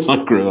memories as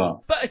I grew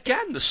up. But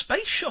again, the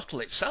space shuttle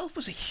itself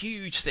was a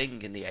huge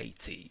thing in the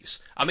 80s.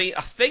 I mean,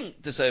 I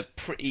think there's a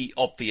pretty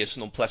obvious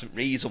and unpleasant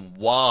reason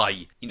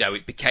why,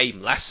 it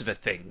became less of a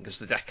thing as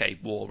the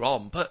decade wore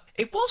on. But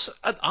it was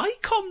an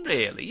icon,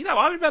 really.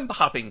 I remember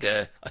having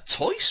a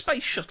toy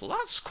space shuttle.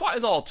 That's quite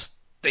an odd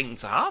thing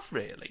to have,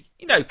 really.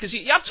 Because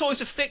you have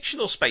toys of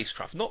fictional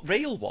spacecraft, not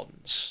real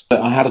ones.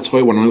 I had a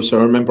toy one, and also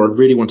I remember I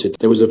really wanted,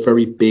 there was a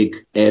very big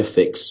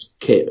Airfix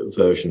kit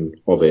version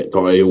of it that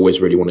I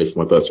always really wanted for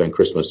my birthday and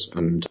Christmas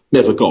and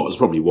never got. It's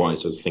probably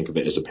wise to think of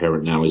it as a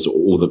parent now, is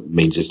all that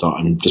means is that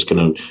I'm just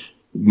going to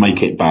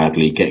make it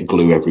badly, get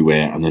glue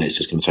everywhere, and then it's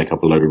just going to take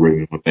up a load of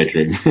room in my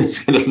bedroom. It's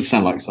going to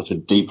sound like such a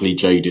deeply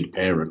jaded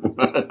parent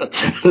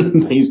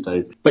these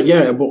days. But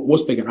yeah, it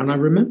was big. And I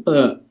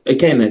remember,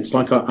 again, it's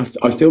like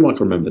I feel like I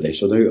remember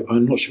this, although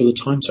I'm not sure the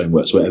time zone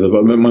works or whatever,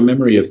 but my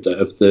memory of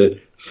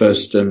the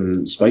first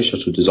space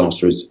shuttle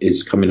disaster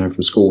is coming home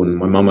from school and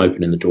my mum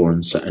opening the door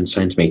and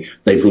saying to me,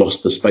 they've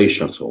lost the space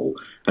shuttle,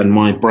 and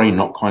my brain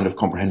not kind of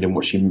comprehending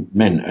what she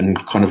meant and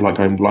kind of like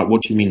going like,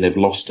 what do you mean they've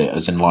lost it?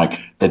 As in like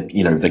that,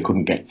 they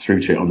couldn't get through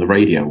to it on the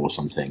radio or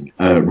something,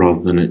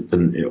 rather than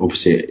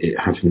it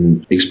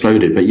having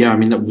exploded. But yeah, I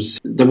mean,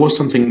 there was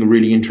something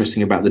really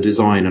interesting about the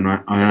design, and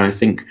I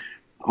think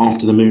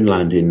after the moon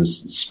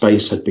landings,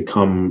 space and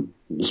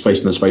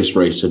the space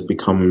race had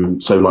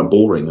become so like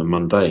boring and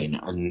mundane,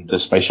 and the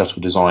space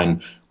shuttle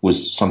design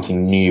was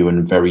something new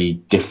and very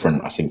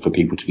different, I think, for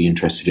people to be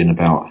interested in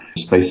about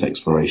space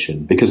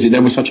exploration, because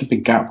there was such a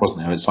big gap,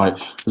 wasn't there? It's like,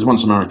 as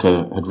once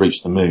America had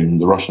reached the moon,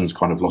 the Russians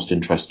kind of lost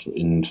interest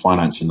in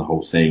financing the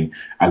whole thing,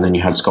 and then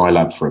you had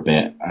Skylab for a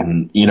bit,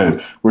 and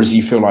whereas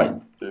you feel like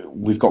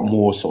we've got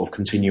more sort of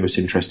continuous,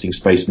 interesting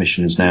space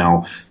missions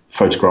now,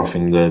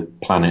 photographing the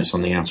planets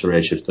on the outer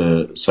edge of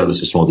the solar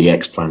system, or the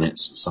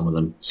X-planets, some of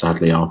them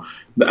sadly are.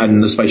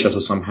 And the space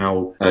shuttle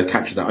somehow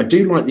captured that. I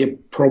do like the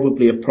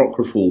probably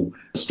apocryphal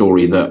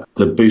story that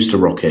the booster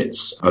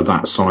rockets are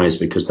that size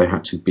because they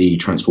had to be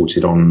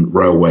transported on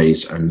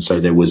railways, and so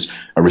there was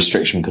a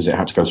restriction because it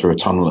had to go through a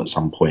tunnel at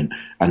some point,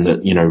 and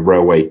that,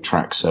 railway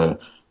tracks are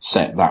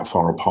set that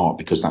far apart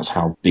because that's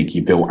how big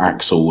you built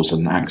axles,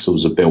 and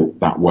axles are built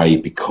that way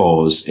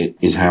because it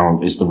is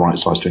the right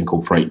size to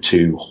incorporate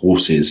two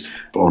horses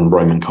on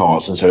Roman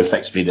carts. And so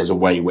effectively there's a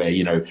way where,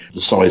 the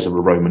size of a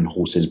Roman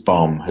horse's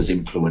bum has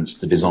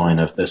influenced the design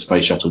of the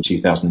space shuttle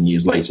 2,000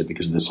 years later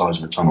because of the size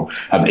of a tunnel.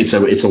 It's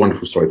a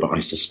wonderful story, but I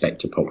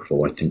suspect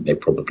apocryphal. I think they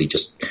probably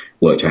just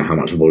worked out how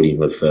much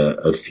volume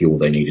of fuel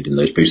they needed in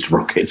those booster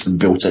rockets and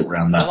built it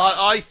around that. Well,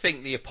 I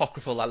think the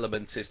apocryphal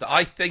element is that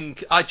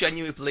I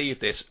genuinely believe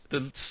this.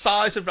 The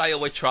size of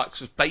railway tracks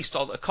was based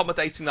on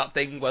accommodating that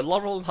thing where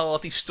Laurel and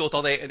Hardy stood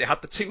on it, and it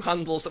had the two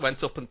handles that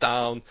went up and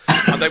down,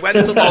 and they went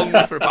along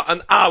for about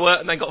an hour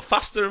and then got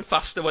faster and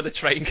faster when the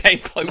train came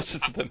closer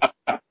to them.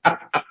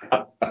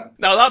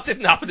 Now, that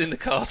didn't happen in the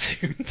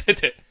cartoon,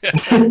 did it?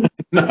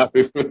 No.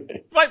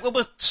 Right, well,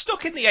 we're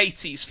stuck in the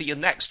 80s for your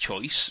next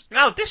choice.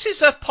 Now, this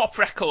is a pop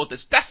record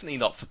that's definitely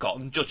not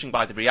forgotten, judging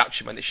by the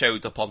reaction when it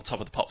showed up on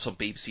Top of the Pops on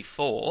BBC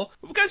 4.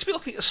 But we're going to be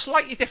looking at a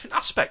slightly different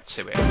aspect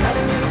to it.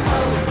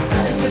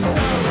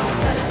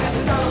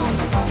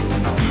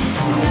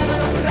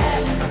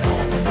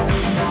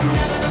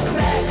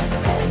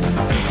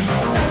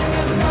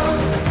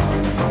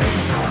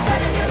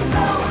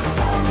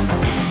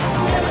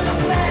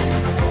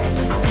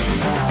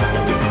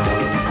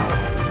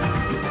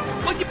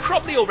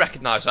 probably all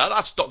recognise that.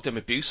 That's Dr.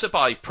 Mabuse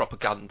by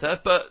Propaganda,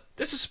 but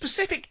there's a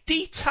specific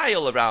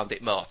detail around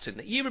it, Martin,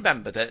 that you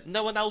remember that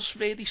no one else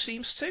really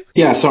seems to.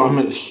 Yeah, so I'm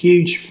a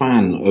huge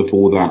fan of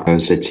all that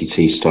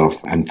ZTT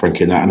stuff and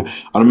Frankie and that. And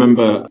I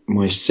remember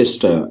my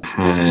sister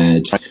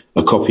had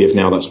a copy of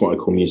Now That's What I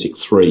Call Music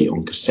 3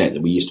 on cassette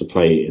that we used to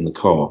play in the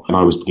car. And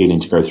I was beginning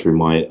to go through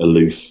my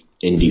aloof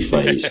indie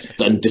phase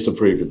and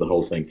disapproved of the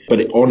whole thing.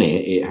 But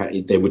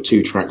there were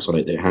 2 tracks on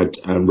it. It had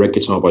Red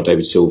Guitar by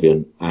David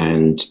Sylvian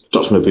and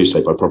Dr.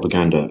 Mabuse by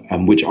Propaganda,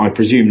 which I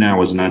presume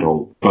now as an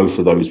adult, both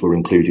of those were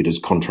included as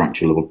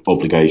contractual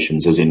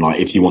obligations, as in, like,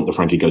 if you want the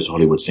Frankie Goes to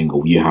Hollywood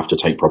single, you have to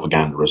take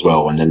Propaganda as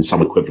well, and then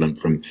some equivalent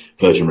from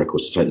Virgin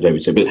Records to take the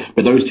David Sylvian.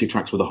 But those 2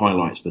 tracks were the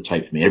highlights of the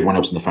tape for me. Everyone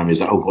else in the family was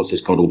like, oh, what's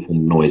this god-awful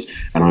noise?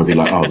 And I'd be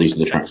like, oh, these are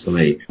the tracks for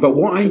me. But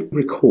what I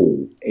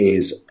recall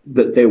is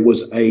that there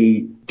was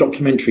a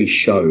documentary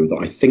show that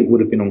I think would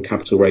have been on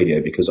Capital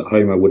Radio, because at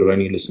home I would have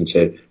only listened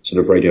to sort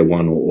of Radio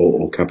 1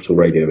 or Capital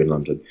Radio in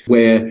London,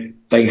 where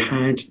they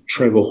had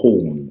Trevor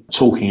Horn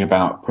talking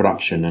about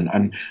production,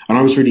 and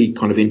I was really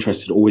kind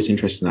of always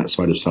interested in that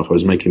side of stuff. I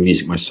was making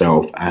music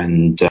myself,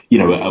 and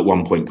at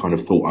one point kind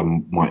of thought I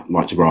might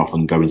like to grow up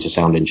and go into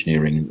sound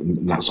engineering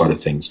and that side of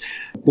things.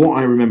 What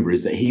I remember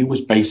is that he was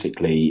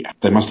basically,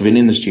 they must have been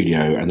in the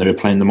studio and they were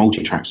playing the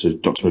multi-tracks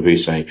of Dr.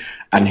 Mabuse,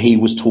 and he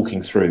was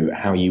talking through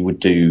how you would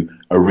do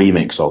a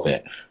remix of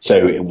it.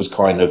 So it was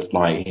kind of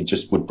like he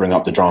just would bring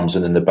up the drums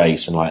and then the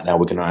bass, and like, now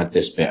we're going to add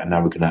this bit and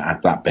now we're going to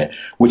add that bit,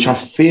 which I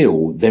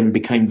feel then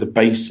became the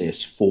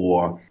basis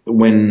for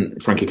when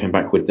Frankie came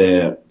back with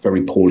their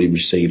very poorly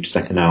received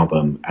second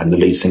album, and the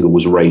lead single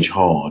was Rage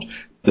Hard.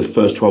 The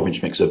first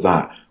 12-inch mix of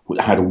that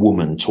had a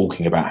woman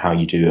talking about how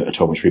you do a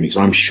 12-inch remix.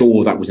 And I'm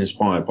sure that was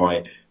inspired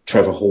by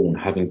Trevor Horn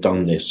having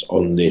done this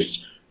on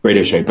this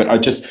radio show. But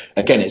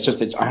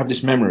I have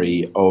this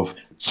memory of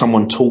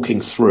someone talking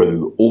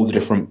through all the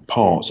different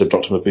parts of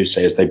Dr. Mabuse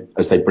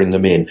as they bring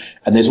them in,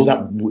 and there's all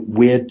that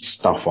weird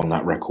stuff on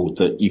that record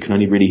that you can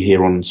only really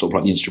hear on sort of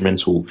like the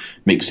instrumental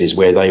mixes,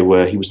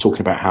 where he was talking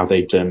about how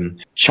they'd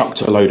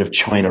chucked a load of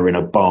china in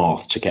a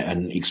bath to get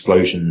an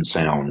explosion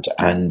sound,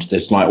 and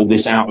there's like all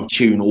this out of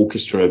tune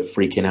orchestra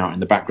freaking out in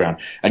the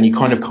background, and you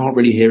kind of can't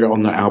really hear it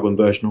on the album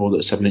version or the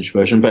 7-inch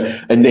version, but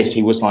in this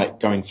he was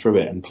like going through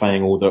it and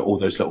playing all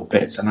those little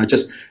bits, and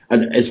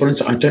it's funny,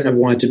 I don't know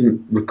why I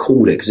didn't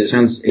record it, because it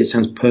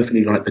sounds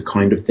perfectly like the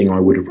kind of thing I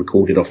would have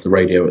recorded off the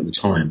radio at the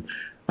time.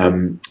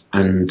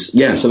 And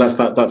yeah, so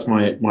that's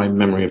my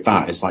memory of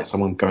that. It's like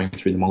someone going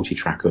through the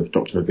multi-track of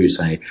Dr. Mabuse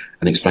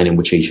and explaining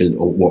which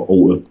what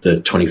all of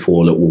the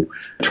 24 little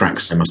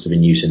tracks they must have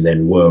been using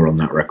then were on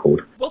that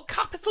record. Well,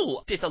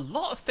 Capitol did a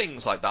lot of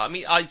things like that. I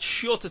mean, I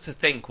shudder to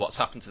think what's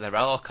happened to their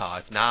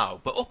archive now,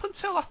 but up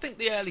until I think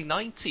the early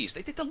 90s,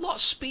 they did a lot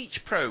of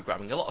speech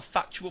programming, a lot of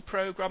factual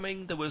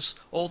programming. There was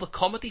all the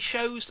comedy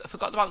shows that I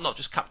forgot about, not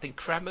just Captain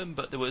Kremen,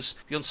 but there was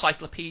the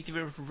Encyclopedia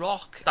of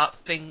Rock, that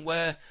thing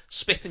where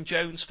Smith and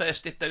Jones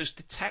first did those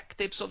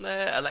detectives on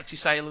there, Alexei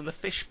Sayle and the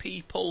Fish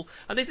People,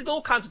 and they did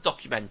all kinds of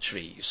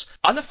documentaries.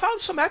 And I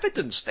found some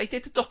evidence. They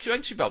did a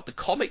documentary about the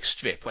comic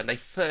strip when they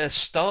first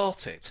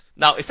started.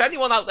 Now, if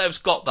anyone out there has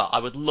got that, I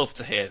would love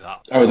to hear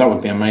that. Oh, that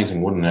would be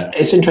amazing, wouldn't it?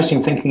 It's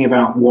interesting thinking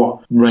about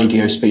what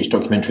radio speech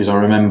documentaries I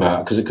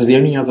remember, because the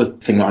only other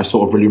thing that I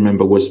sort of really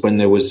remember was when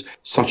there was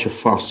such a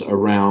fuss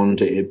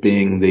around it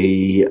being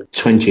the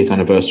 20th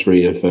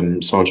anniversary of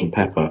Sgt.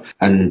 Pepper,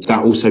 and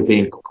that also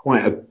being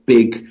quite a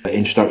big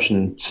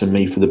introduction to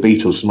me for the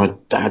Beatles. My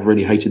dad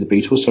really hated the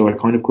Beatles, so I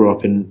kind of grew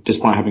up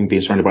despite having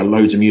been surrounded by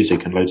loads of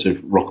music and loads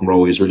of rock and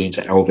roll, he was really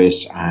into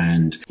Elvis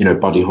and,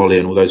 Buddy Holly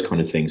and all those kind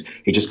of things.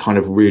 He just kind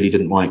of really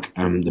didn't like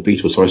the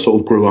Beatles, so I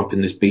sort of grew up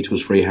in this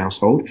Beatles-free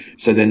household.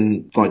 So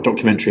then, like,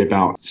 documentary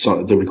about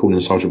the recording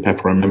of Sgt.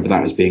 Pepper, I remember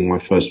that as being my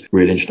first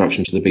real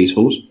introduction to the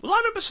Beatles. Well, I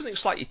remember something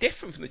slightly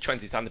different from the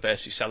 20th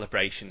anniversary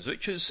celebrations,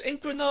 which was in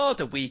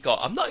Granada we got,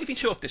 I'm not even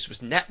sure if this was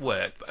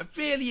networked, but a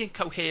really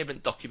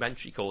incoherent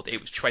documentary called It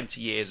Was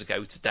 20 Years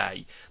Ago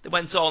Today that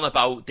went on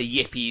about the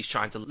yippies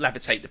trying to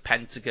levitate the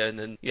Pentagon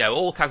and,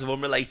 all kinds of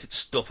unrelated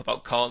stuff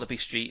about Carnaby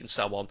Street and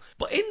so on.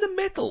 But in the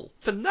middle,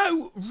 for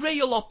no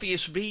real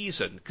obvious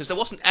reason, because there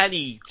wasn't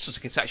any sort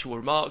of contextual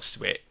remarks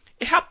to it,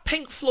 it had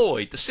Pink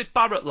Floyd, the Syd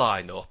Barrett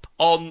lineup,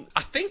 on,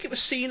 I think it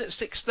was Seen at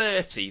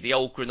 6:30, the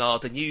old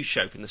Granada news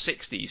show from the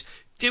 60s,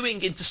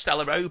 doing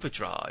Interstellar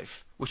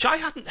Overdrive, which I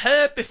hadn't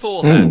heard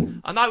before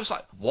then. And I was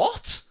like,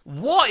 what?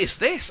 What is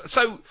this?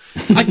 So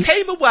I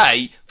came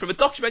away from a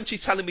documentary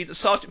telling me that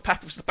Sgt.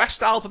 Pepper was the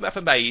best album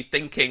ever made,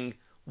 thinking,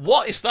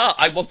 what is that?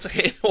 I want to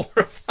hear more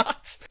of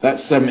that.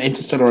 That's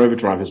Interstellar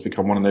Overdrive has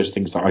become one of those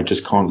things that I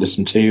just can't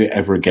listen to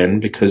ever again,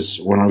 because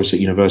when I was at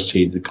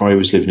university, the guy who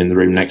was living in the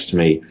room next to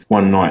me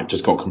one night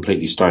just got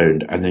completely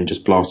stoned and then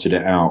just blasted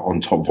it out on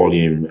top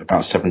volume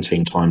about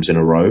 17 times in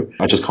a row.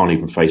 I just can't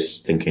even face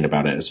thinking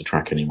about it as a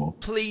track anymore.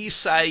 Please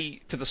say,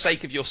 for the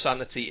sake of your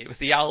sanity, it was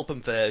the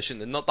album version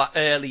and not that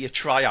earlier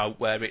tryout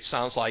where it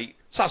sounds like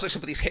Sounds like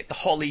somebody's hit the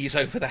Hollies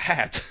over the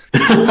head.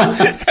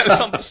 It goes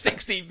on for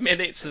 16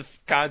 minutes of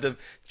kind of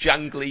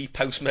jangly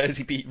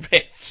post-Mersey beat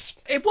riffs.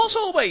 It was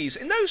always,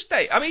 in those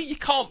days, I mean, you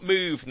can't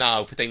move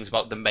now for things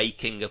about the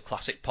making of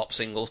classic pop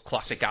singles,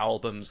 classic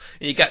albums,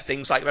 and you get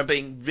things like, I remember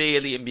being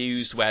really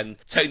amused when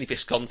Tony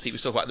Visconti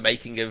was talking about the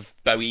making of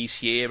Bowie's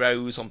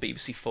Heroes on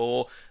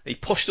BBC4. He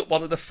pushed up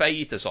one of the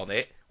faders on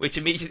it, which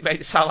immediately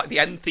made it sound like the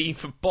end theme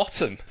for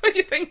Bottom. When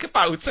you think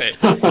about it,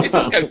 it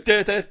does go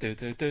da da da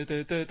da da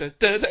da da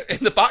da da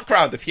in the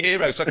background of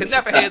Heroes. So I can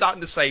never hear that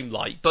in the same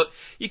light. But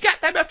you get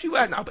them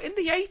everywhere now. But in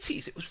the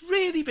 80s, it was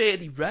really,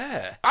 really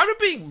rare. I remember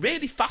being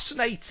really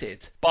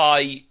fascinated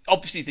by,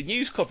 obviously, the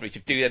news coverage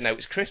of Do They Know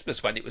It's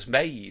Christmas when it was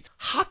made.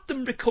 Had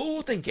them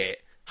recording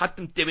it. Had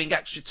them doing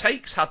extra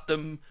takes, had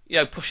them,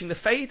 pushing the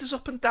faders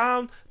up and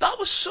down. That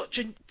was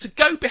to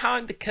go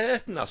behind the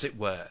curtain, as it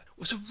were,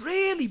 was a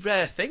really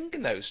rare thing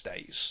in those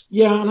days.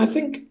 Yeah, and I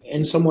think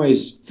in some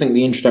ways,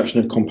 the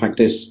introduction of compact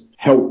discs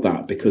helped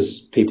that because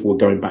people were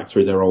going back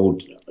through their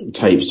old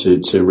tapes to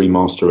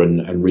remaster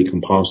and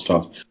recompile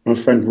stuff. My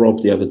friend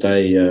Rob the other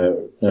day,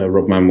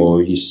 Rob Manuel,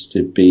 who used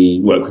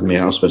to work with me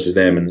at Us vs.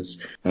 Them and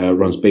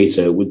runs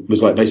Beta,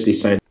 was like basically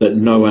saying that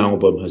no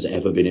album has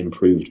ever been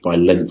improved by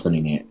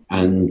lengthening it.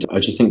 And I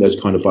just think those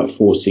kind of like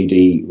 4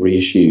 CD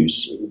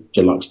reissues,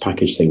 deluxe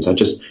package things, I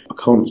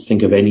can't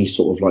think of any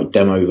sort of like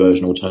demo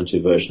version,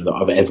 alternative version that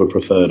I've ever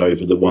preferred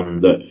over the one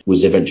that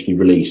was eventually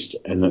released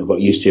and that I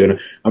got used to. And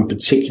I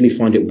particularly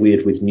find it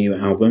weird with new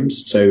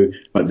albums. So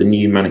like the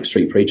new Manic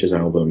Street Preachers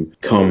album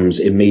comes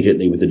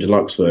immediately with a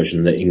deluxe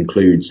version that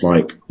includes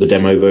like the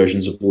demo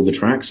versions of all the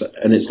tracks.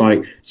 And it's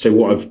like, so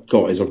what I've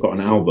got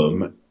an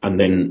album and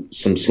then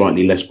some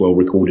slightly less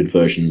well-recorded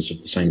versions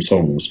of the same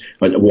songs.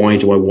 Like, why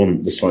do I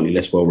want the slightly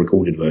less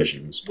well-recorded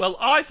versions? Well,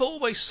 I've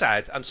always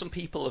said, and some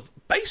people have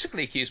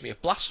basically accused me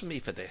of blasphemy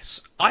for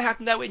this, I had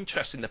no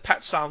interest in the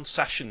Pet Sounds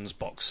Sessions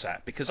box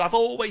set because I've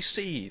always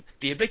seen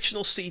the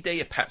original CD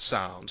of Pet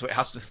Sounds, where it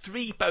has the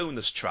 3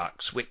 bonus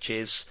tracks, which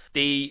is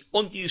the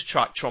unused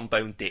track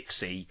Trombone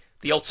Dixie,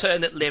 the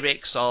alternate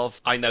lyrics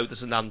of I Know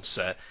There's an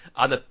Answer,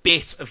 and a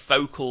bit of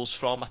vocals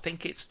from, I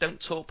think it's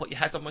Don't Talk, Put Your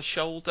Head on My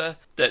Shoulder,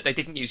 that they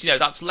didn't use.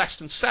 That's less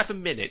than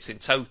 7 minutes in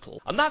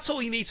total. And that's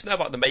all you need to know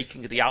about the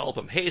making of the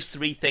album. Here's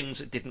 3 things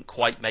that didn't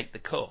quite make the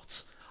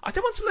cut. I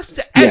don't want to listen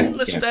to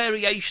endless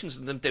variations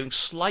of them doing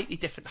slightly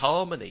different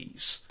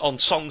harmonies on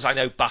songs I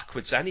know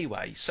backwards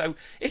anyway. So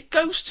it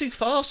goes too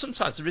far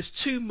sometimes. There is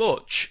too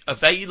much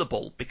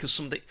available because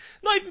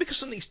not even because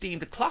something's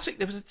deemed a classic.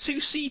 There was a 2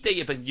 CD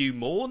of A New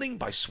Morning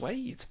by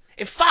Suede.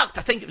 In fact,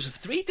 I think it was a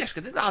 3 disc.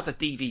 I think that had a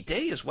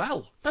DVD as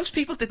well. Most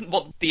people didn't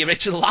want the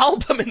original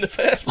album in the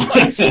first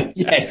place.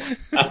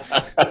 Yes.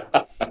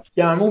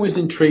 Yeah, I'm always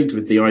intrigued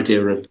with the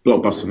idea of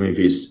blockbuster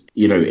movies,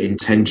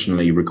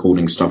 intentionally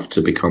recording stuff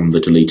to become the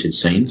deleted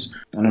scenes.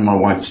 I know my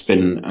wife's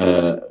been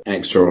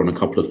extra on a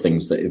couple of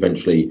things that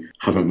eventually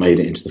haven't made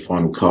it into the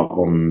final cut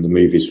on the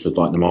movies for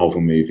like the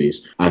Marvel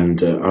movies.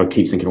 And I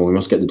keep thinking, we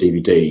must get the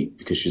DVD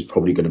because she's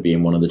probably going to be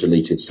in one of the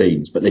deleted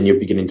scenes. But then you're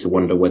beginning to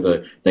wonder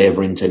whether they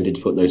ever intended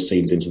to put those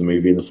scenes into the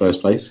movie in the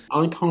first place.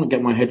 I can't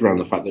get my head around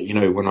the fact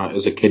that, when I,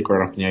 as a kid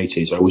growing up in the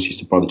 80s, I always used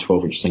to buy the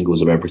 12-inch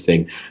singles of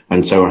everything.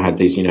 And so I had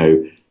these,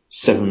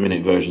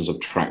 7-minute versions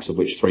of tracks, of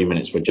which 3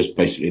 minutes were just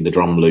basically the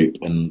drum loop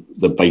and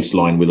the bass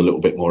line with a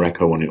little bit more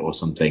echo on it or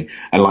something.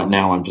 And like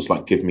now I'm just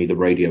like, give me the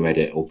radio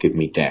edit or give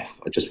me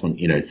death. I just want,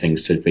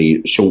 things to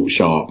be short,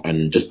 sharp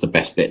and just the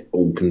best bit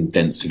all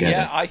condensed together.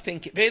 Yeah, I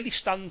think it really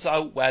stands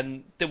out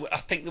when I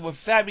think there were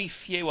very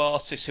few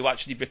artists who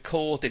actually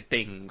recorded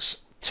things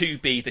to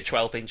be the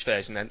 12-inch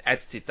version and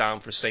edited down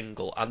for a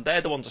single, and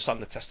they're the ones that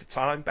stand the test of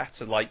time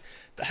better. Like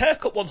the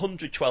Haircut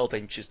 100 12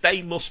 inches,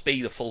 they must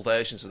be the full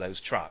versions of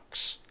those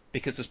tracks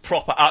because there's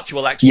proper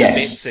actual extra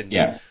bits in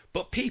them.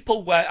 But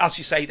people where, as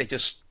you say, they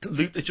just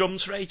loop the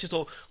drums for ages,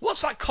 or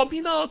what's that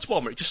Communards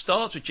one where it just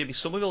starts with Jimmy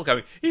Somerville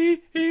going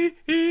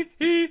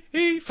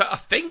for I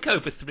think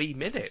over 3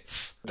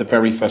 minutes. The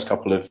very first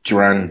couple of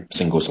Duran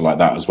singles are like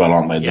that as well,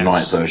 aren't they? The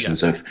night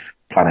versions of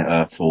Planet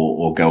Earth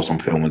or Girls on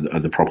Film are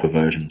the proper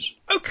versions.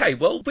 Okay,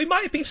 well, we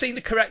might have been seeing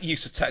the correct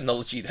use of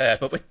technology there,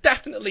 but we're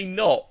definitely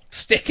not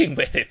sticking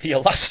with it for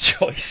your last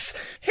choice.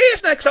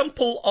 Here's an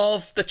example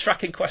of the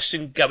track in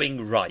question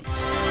going right.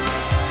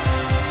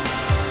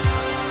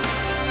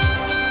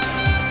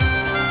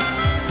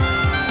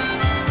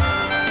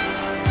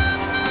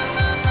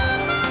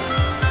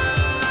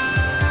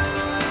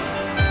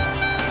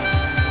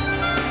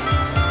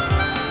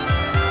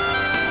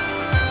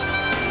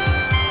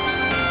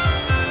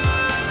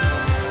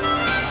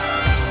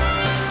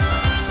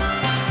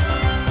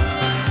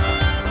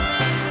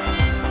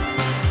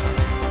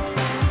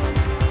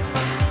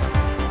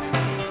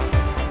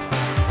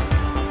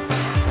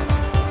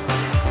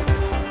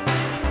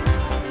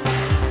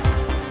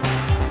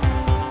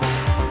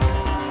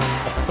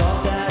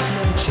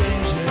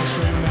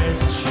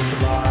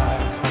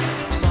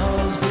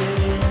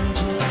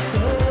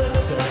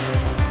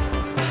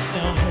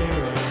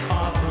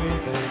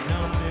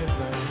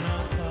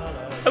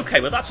 Okay,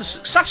 well, that's a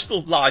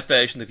successful live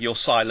version of Your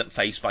Silent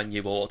Face by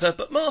New Order,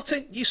 but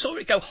Martin, you saw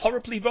it go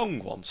horribly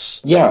wrong once.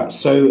 Yeah,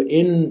 so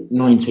in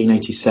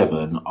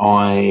 1987,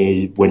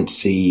 I went to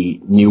see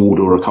New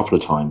Order a couple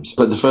of times.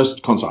 But the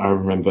first concert I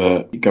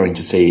remember going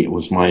to see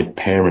was my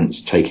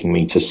parents taking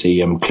me to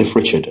see Cliff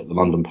Richard at the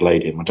London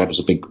Palladium. My dad was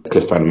a big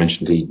Cliff fan. I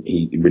mentioned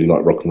he really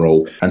liked rock and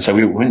roll. And so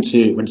we went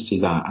to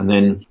see that. And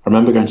then I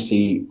remember going to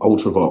see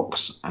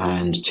Ultravox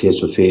and Tears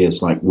for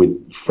Fears, like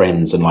with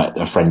friends, and like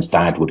a friend's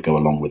dad would go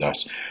along with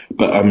us.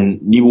 But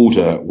New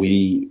Order,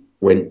 we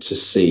went to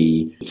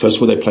see, first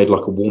of all, they played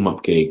like a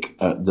warm-up gig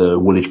at the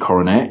Woolwich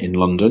Coronet in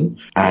London.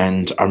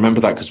 And I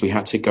remember that because we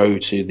had to go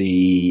to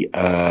the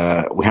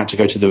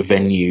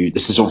venue.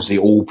 This is obviously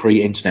all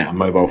pre-internet and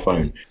mobile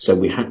phone. So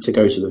we had to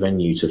go to the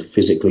venue to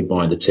physically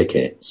buy the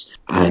tickets.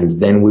 And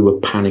then we were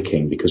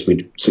panicking because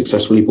we'd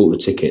successfully bought the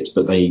tickets,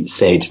 but they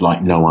said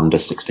like no under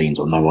 16s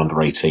or no under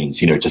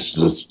 18s, you know, just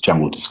as a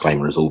general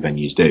disclaimer, as all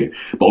venues do.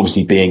 But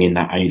obviously being in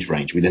that age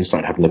range, we then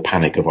started having the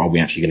panic of, are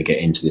we actually going to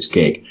get into this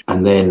gig?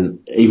 And then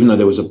even though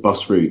there was a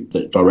bus route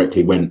that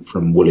directly went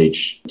from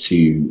Woolwich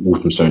to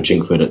Walthamstow and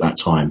Chingford at that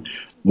time,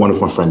 one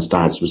of my friend's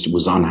dads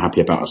was unhappy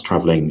about us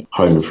travelling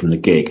home from the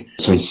gig,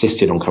 so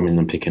insisted on coming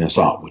and picking us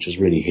up, which was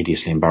really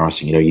hideously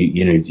embarrassing.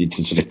 You know, it's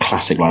a sort of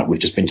classic, like, we've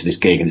just been to this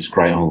gig and it's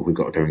great, oh, we've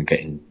got to go and get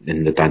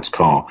in the dad's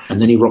car.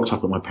 And then he rocked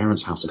up at my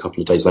parents' house a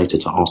couple of days later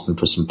to ask them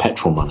for some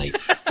petrol money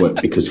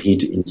because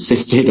he'd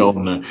insisted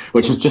on,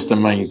 which was just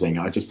amazing.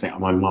 I just think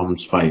my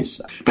mum's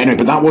face. But anyway,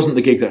 but that wasn't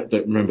the gig that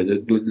remember,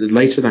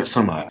 later that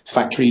summer,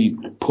 Factory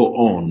put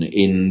on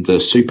in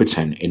the Super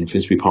Tent in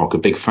Finsbury Park a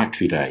big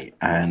Factory Day,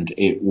 and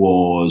it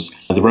was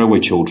the Railway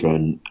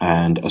Children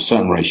and A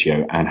Certain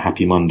Ratio and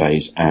Happy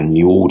Mondays and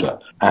New Order.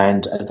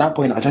 And at that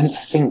point, I don't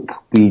think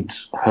we'd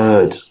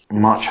heard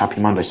much Happy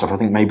Monday stuff. I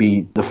think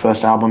maybe the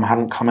first album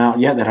hadn't come out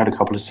yet. They'd had a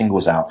couple of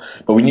singles out,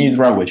 but we knew the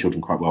Railway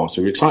Children quite well,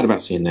 so we were excited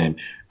about seeing them.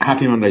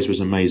 Happy Mondays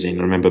was amazing.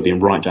 I remember being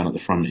right down at the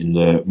front in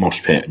the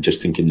mosh pit and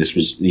just thinking this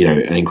was, you know,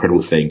 an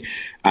incredible thing.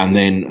 And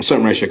then A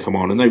Certain Ratio come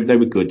on, and they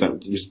were good.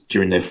 That was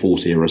during their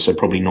fourth era, so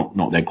probably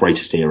not their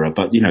greatest era,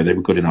 but, you know, they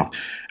were good enough.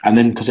 And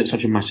then because it's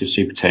such a massive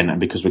Super 10 and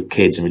because we're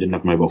kids and we didn't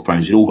have mobile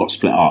phones, it all got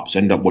split up, so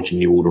I ended up watching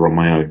New Order on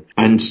my own.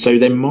 And so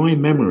then my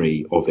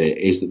memory of it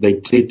is that they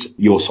did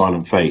Your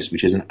Silent Face,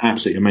 which is an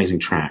absolutely amazing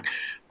track,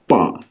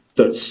 but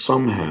that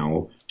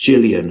somehow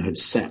Gillian had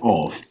set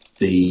off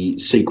the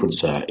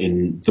sequencer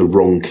in the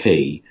wrong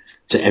key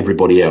to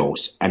everybody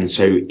else, and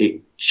so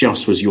it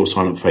just was Your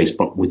Silent Face,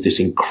 but with this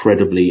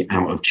incredibly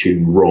out of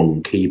tune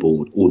wrong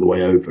keyboard all the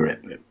way over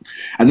it.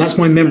 And that's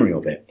my memory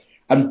of it.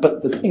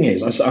 But the thing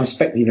is, I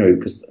suspect, you know,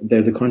 because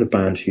they're the kind of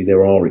band who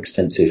there are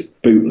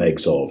extensive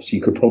bootlegs of, so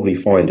you could probably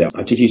find it.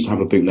 I did used to have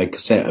a bootleg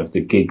cassette of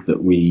the gig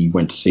that we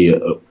went to see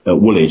at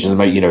Woolwich,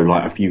 and, you know,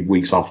 like a few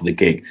weeks after the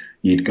gig,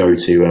 you'd go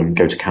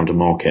to Camden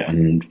Market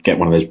and get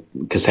one of those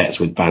cassettes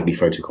with badly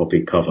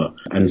photocopied cover.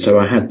 And so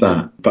I had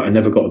that, but I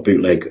never got a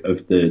bootleg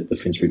of the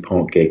Finsbury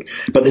Park gig.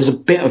 But there's a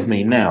bit of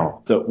me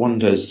now that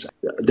wonders,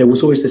 there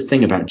was always this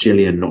thing about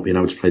Gillian not being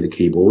able to play the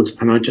keyboards,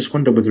 and I just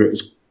wonder whether it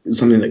was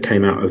something that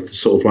came out of the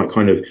sort of like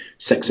kind of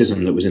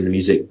sexism that was in the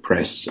music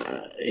press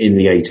in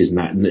the 80s and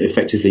that, and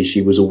effectively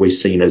she was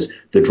always seen as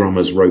the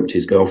drummer's roped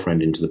his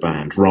girlfriend into the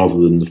band, rather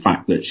than the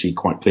fact that she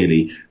quite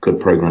clearly could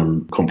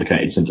program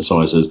complicated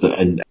synthesizers.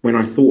 And when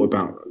I thought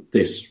about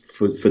this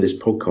for this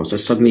podcast, I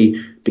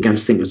suddenly began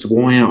to think,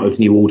 why out of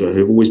New Order, who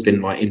have always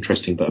been like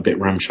interesting but a bit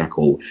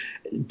ramshackle,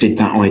 did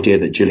that idea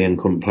that Gillian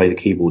couldn't play the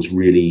keyboards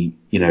really,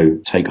 you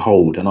know, take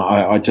hold? And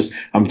I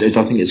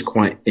think it's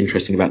quite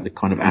interesting about the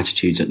kind of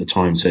attitudes at the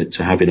time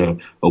to having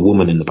a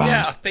woman in the band.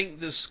 Yeah, I think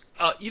there's,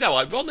 you know,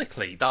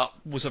 ironically, that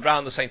was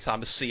around the same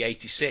time as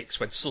C86,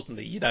 when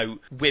suddenly, you know,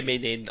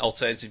 women in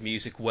alternative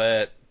music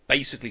were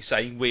basically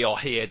saying, we are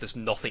here, there's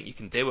nothing you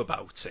can do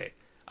about it.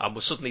 And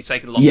was suddenly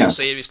taken a lot more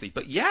seriously.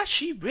 But yeah,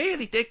 she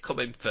really did come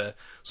in for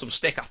some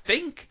stick. I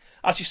think,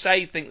 as you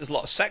say, I think there's a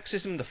lot of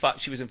sexism, the fact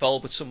she was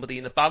involved with somebody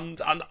in the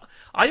band. And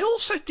I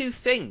also do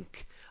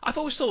think, I've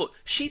always thought,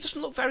 she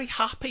doesn't look very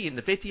happy in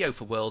the video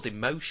for World in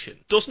Motion.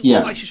 Doesn't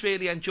look like she's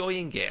really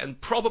enjoying it. And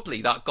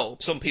probably that got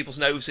up some people's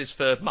noses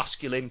for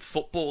masculine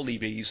football-y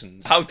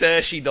reasons. How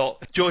dare she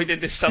not join in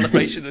this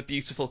celebration of the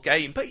beautiful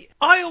game? But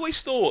I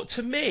always thought,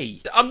 to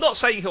me, I'm not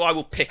saying who I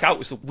will pick out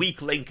as the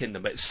weak link in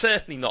them, it's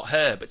certainly not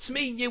her. But to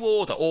me, New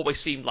Order always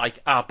seemed like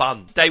our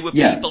band. They were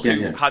people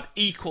who had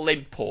equal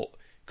input,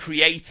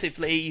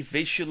 creatively,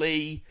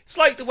 visually. It's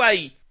like the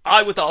way,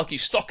 I would argue,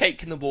 Stock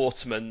Aitken and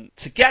Waterman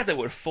together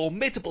were a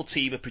formidable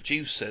team of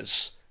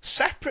producers.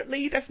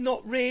 Separately, they've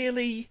not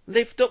really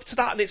lived up to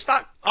that, and it's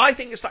that I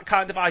think it's that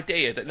kind of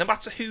idea that no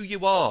matter who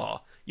you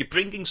are, you're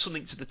bringing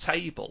something to the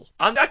table.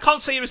 And I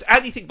can't say it was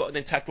anything but an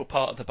integral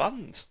part of the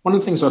band. One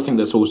of the things I think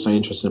that's also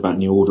interesting about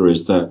New Order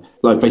is that,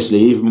 like,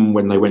 basically, even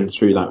when they went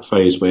through that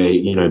phase where,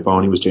 you know,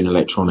 Barney was doing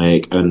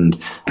electronic and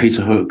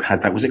Peter Hook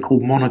had that, was it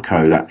called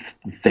Monaco, that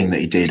thing that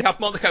he did? He had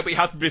Monaco, but he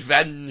had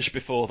Revenge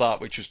before that,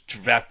 which was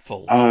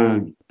dreadful.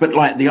 But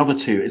like the other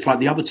two, it's like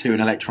the other two in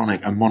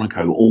electronic and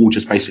Monaco all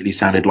just basically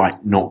sounded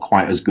like not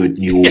quite as good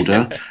New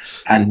Order.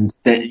 And,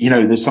 you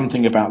know, there's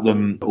something about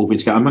them all being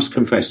together. I must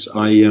confess,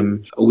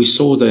 we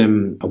saw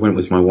them, I went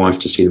with my wife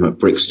to see them at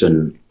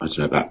Brixton, I don't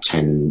know, about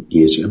 10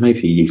 years ago,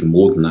 maybe even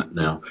more than that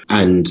now.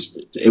 And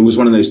it was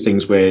one of those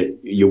things where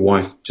your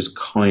wife just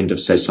kind of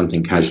says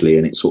something casually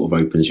and it sort of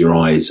opens your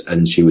eyes.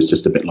 And she was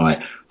just a bit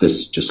like,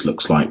 this just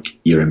looks like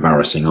your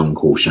embarrassing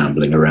uncle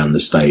shambling around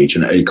the stage.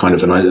 And it kind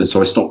of,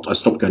 so I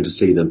stopped going to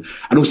see them.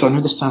 And also, I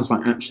know this sounds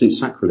like absolute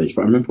sacrilege,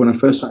 but I remember when I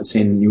first started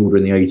seeing New Order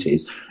in the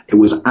 80s, it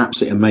was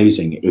absolutely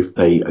amazing if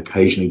they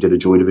occasionally did a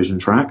Joy Division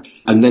track.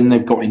 And then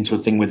they've got into a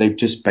thing where they've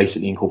just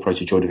basically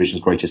incorporated Joy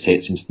Division's greatest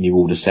hits into the New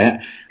Order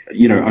set.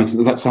 You know,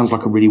 that sounds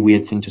like a really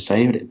weird thing to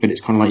say, but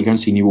it's kind of like you go and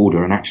see New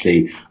Order and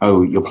actually,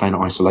 oh, you're playing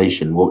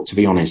Isolation. Well, to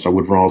be honest, I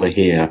would rather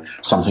hear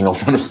something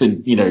off one of the,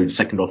 you know,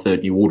 second or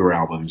third New Order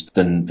albums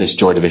than this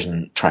Joy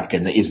Division track,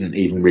 and that isn't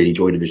even really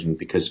Joy Division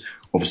because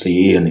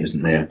obviously Ian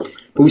isn't there.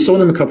 But we saw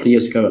them a couple of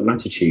years ago at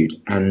Latitude,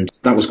 and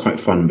that was quite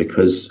fun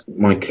because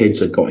my kids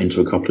had got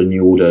into a couple of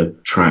New Order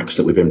tracks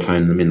that we've been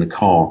playing them in the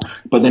car.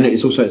 But then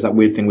it's that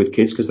weird thing with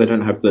kids because they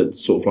don't have the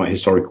sort of like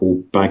historical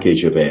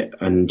baggage of it.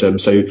 And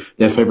so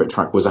their favourite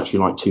track was actually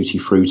like Tutti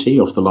Frutti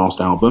off the last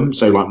album.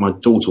 So like my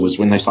daughter was,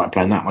 when they started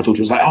playing that, my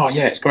daughter was like, oh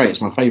yeah, it's great,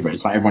 it's my favourite.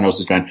 It's like everyone else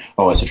is going,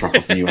 oh, it's a track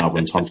off the new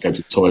album, time to go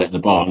to the toilet in the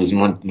bar. And there's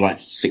one like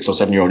 6 or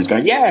 7 year old is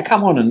going, yeah,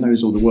 come on, and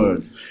knows all the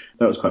words.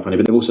 That was quite funny.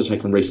 But they've also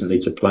taken recently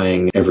to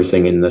playing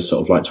everything in the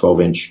sort of like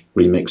 12-inch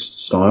remixed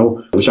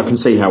style, which I can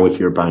see how if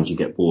you're a band you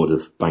get bored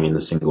of banging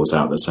the singles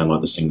out that sound like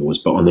the singles.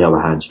 But on the other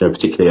hand, you know,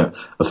 particularly at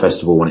a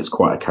festival when it's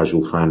quite a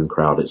casual fan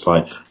crowd, it's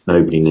like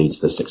nobody needs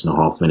the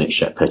 6.5 minute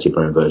Shep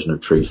Pettibone version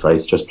of True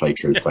Faith. Just play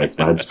True Faith,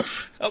 lads.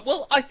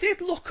 Well, I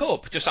did look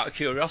up, just out of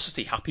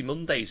curiosity, Happy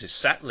Mondays'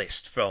 set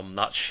list from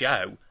that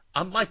show.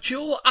 And my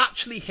jaw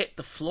actually hit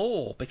the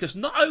floor because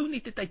not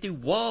only did they do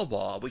Wah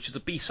Wah, which is a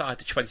B-side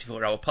to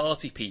 24 Hour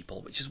Party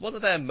People, which is one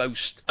of their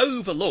most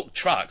overlooked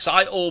tracks.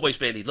 I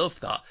always really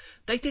loved that.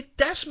 They did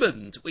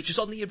Desmond, which is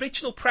on the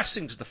original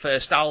pressings of the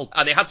first album,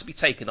 and it had to be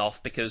taken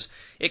off because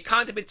it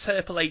kind of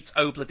interpolates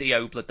Obla Di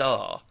Obla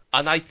Da.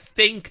 And I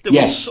think there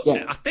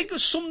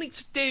was something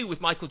to do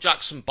with Michael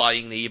Jackson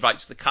buying the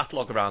rights to the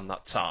catalogue around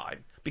that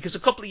time. Because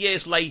a couple of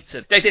years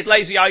later, they did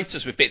Lazy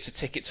Itis with bits of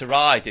Ticket to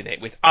Ride in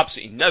it with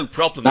absolutely no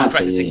problem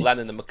crediting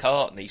Lennon and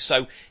McCartney.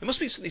 So it must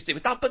be something to do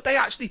with that. But they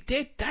actually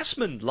did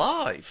Desmond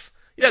live.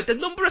 You know, the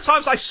number of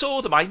times I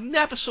saw them, I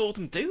never saw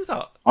them do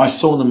that. I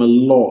saw them a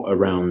lot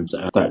around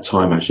that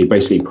time, actually.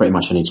 Basically, pretty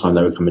much any time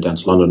they were coming down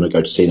to London, I'd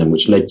go to see them,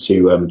 which led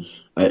to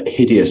a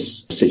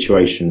hideous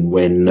situation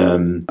when,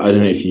 I don't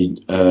know if you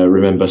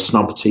remember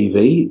Snub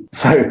TV.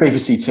 So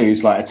BBC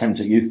Two's like attempt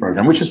at youth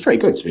programme, which was pretty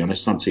good, to be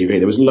honest, Snub TV.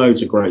 There was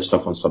loads of great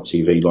stuff on Snub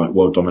TV, like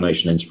World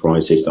Domination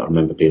Enterprises that I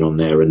remember being on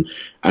there and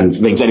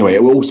things. Anyway,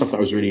 it was all stuff that I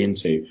was really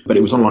into. But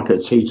it was on like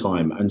at tea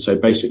time. And so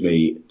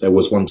basically there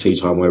was one tea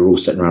time where we're all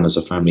sitting around as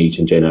a family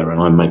eating dinner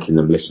and I'm making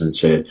them listen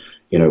to,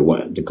 you know,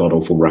 what the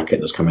god-awful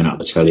racket that's coming out of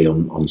the telly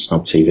on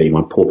Snub TV.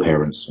 My poor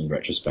parents, in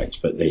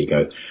retrospect, but there you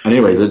go. And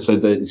anyway,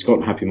 it's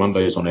got Happy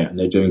Mondays on it, and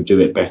they're doing Do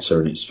It Better,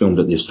 and it's filmed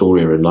at the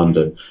Astoria in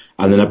London.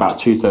 And then about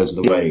 2/3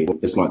 of the way,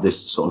 there's like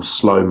this sort of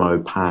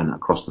slow-mo pan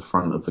across the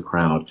front of the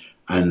crowd,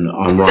 and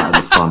I'm right at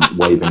the front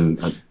waving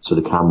to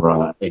the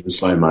camera in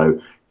slow-mo,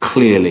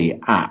 clearly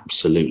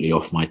absolutely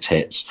off my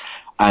tits.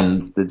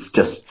 And it's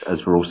just,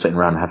 as we're all sitting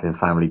around having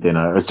family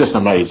dinner, it's just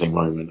an amazing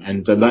moment.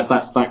 And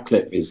that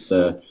clip is...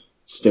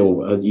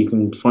 still, you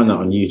can find that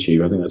on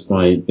YouTube. I think that's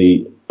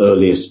the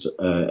earliest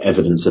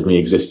evidence of me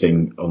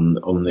existing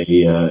on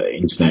the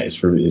internet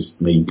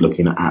is me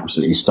looking at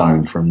absolutely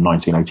stoned from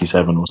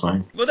 1987 or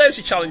something. Well, there's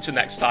your challenge for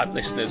next time,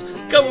 listeners.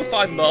 Go and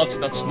find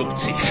Martin on Snub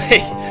TV.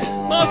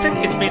 Martin,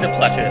 it's been a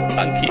pleasure.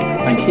 Thank you.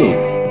 Thank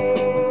you.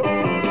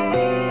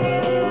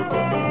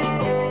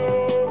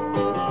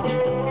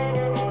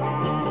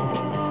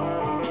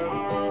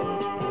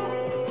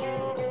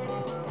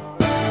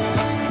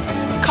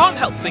 Can't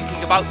Help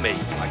Thinking About Me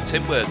by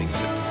Tim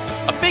Worthington.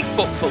 A big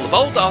book full of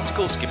old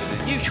articles giving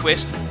a new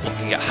twist,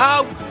 looking at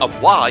how and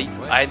why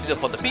I ended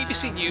up on the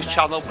BBC News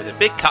channel with a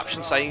big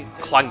caption saying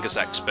Clangers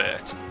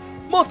Expert.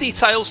 More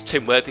details,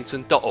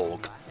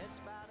 timworthington.org.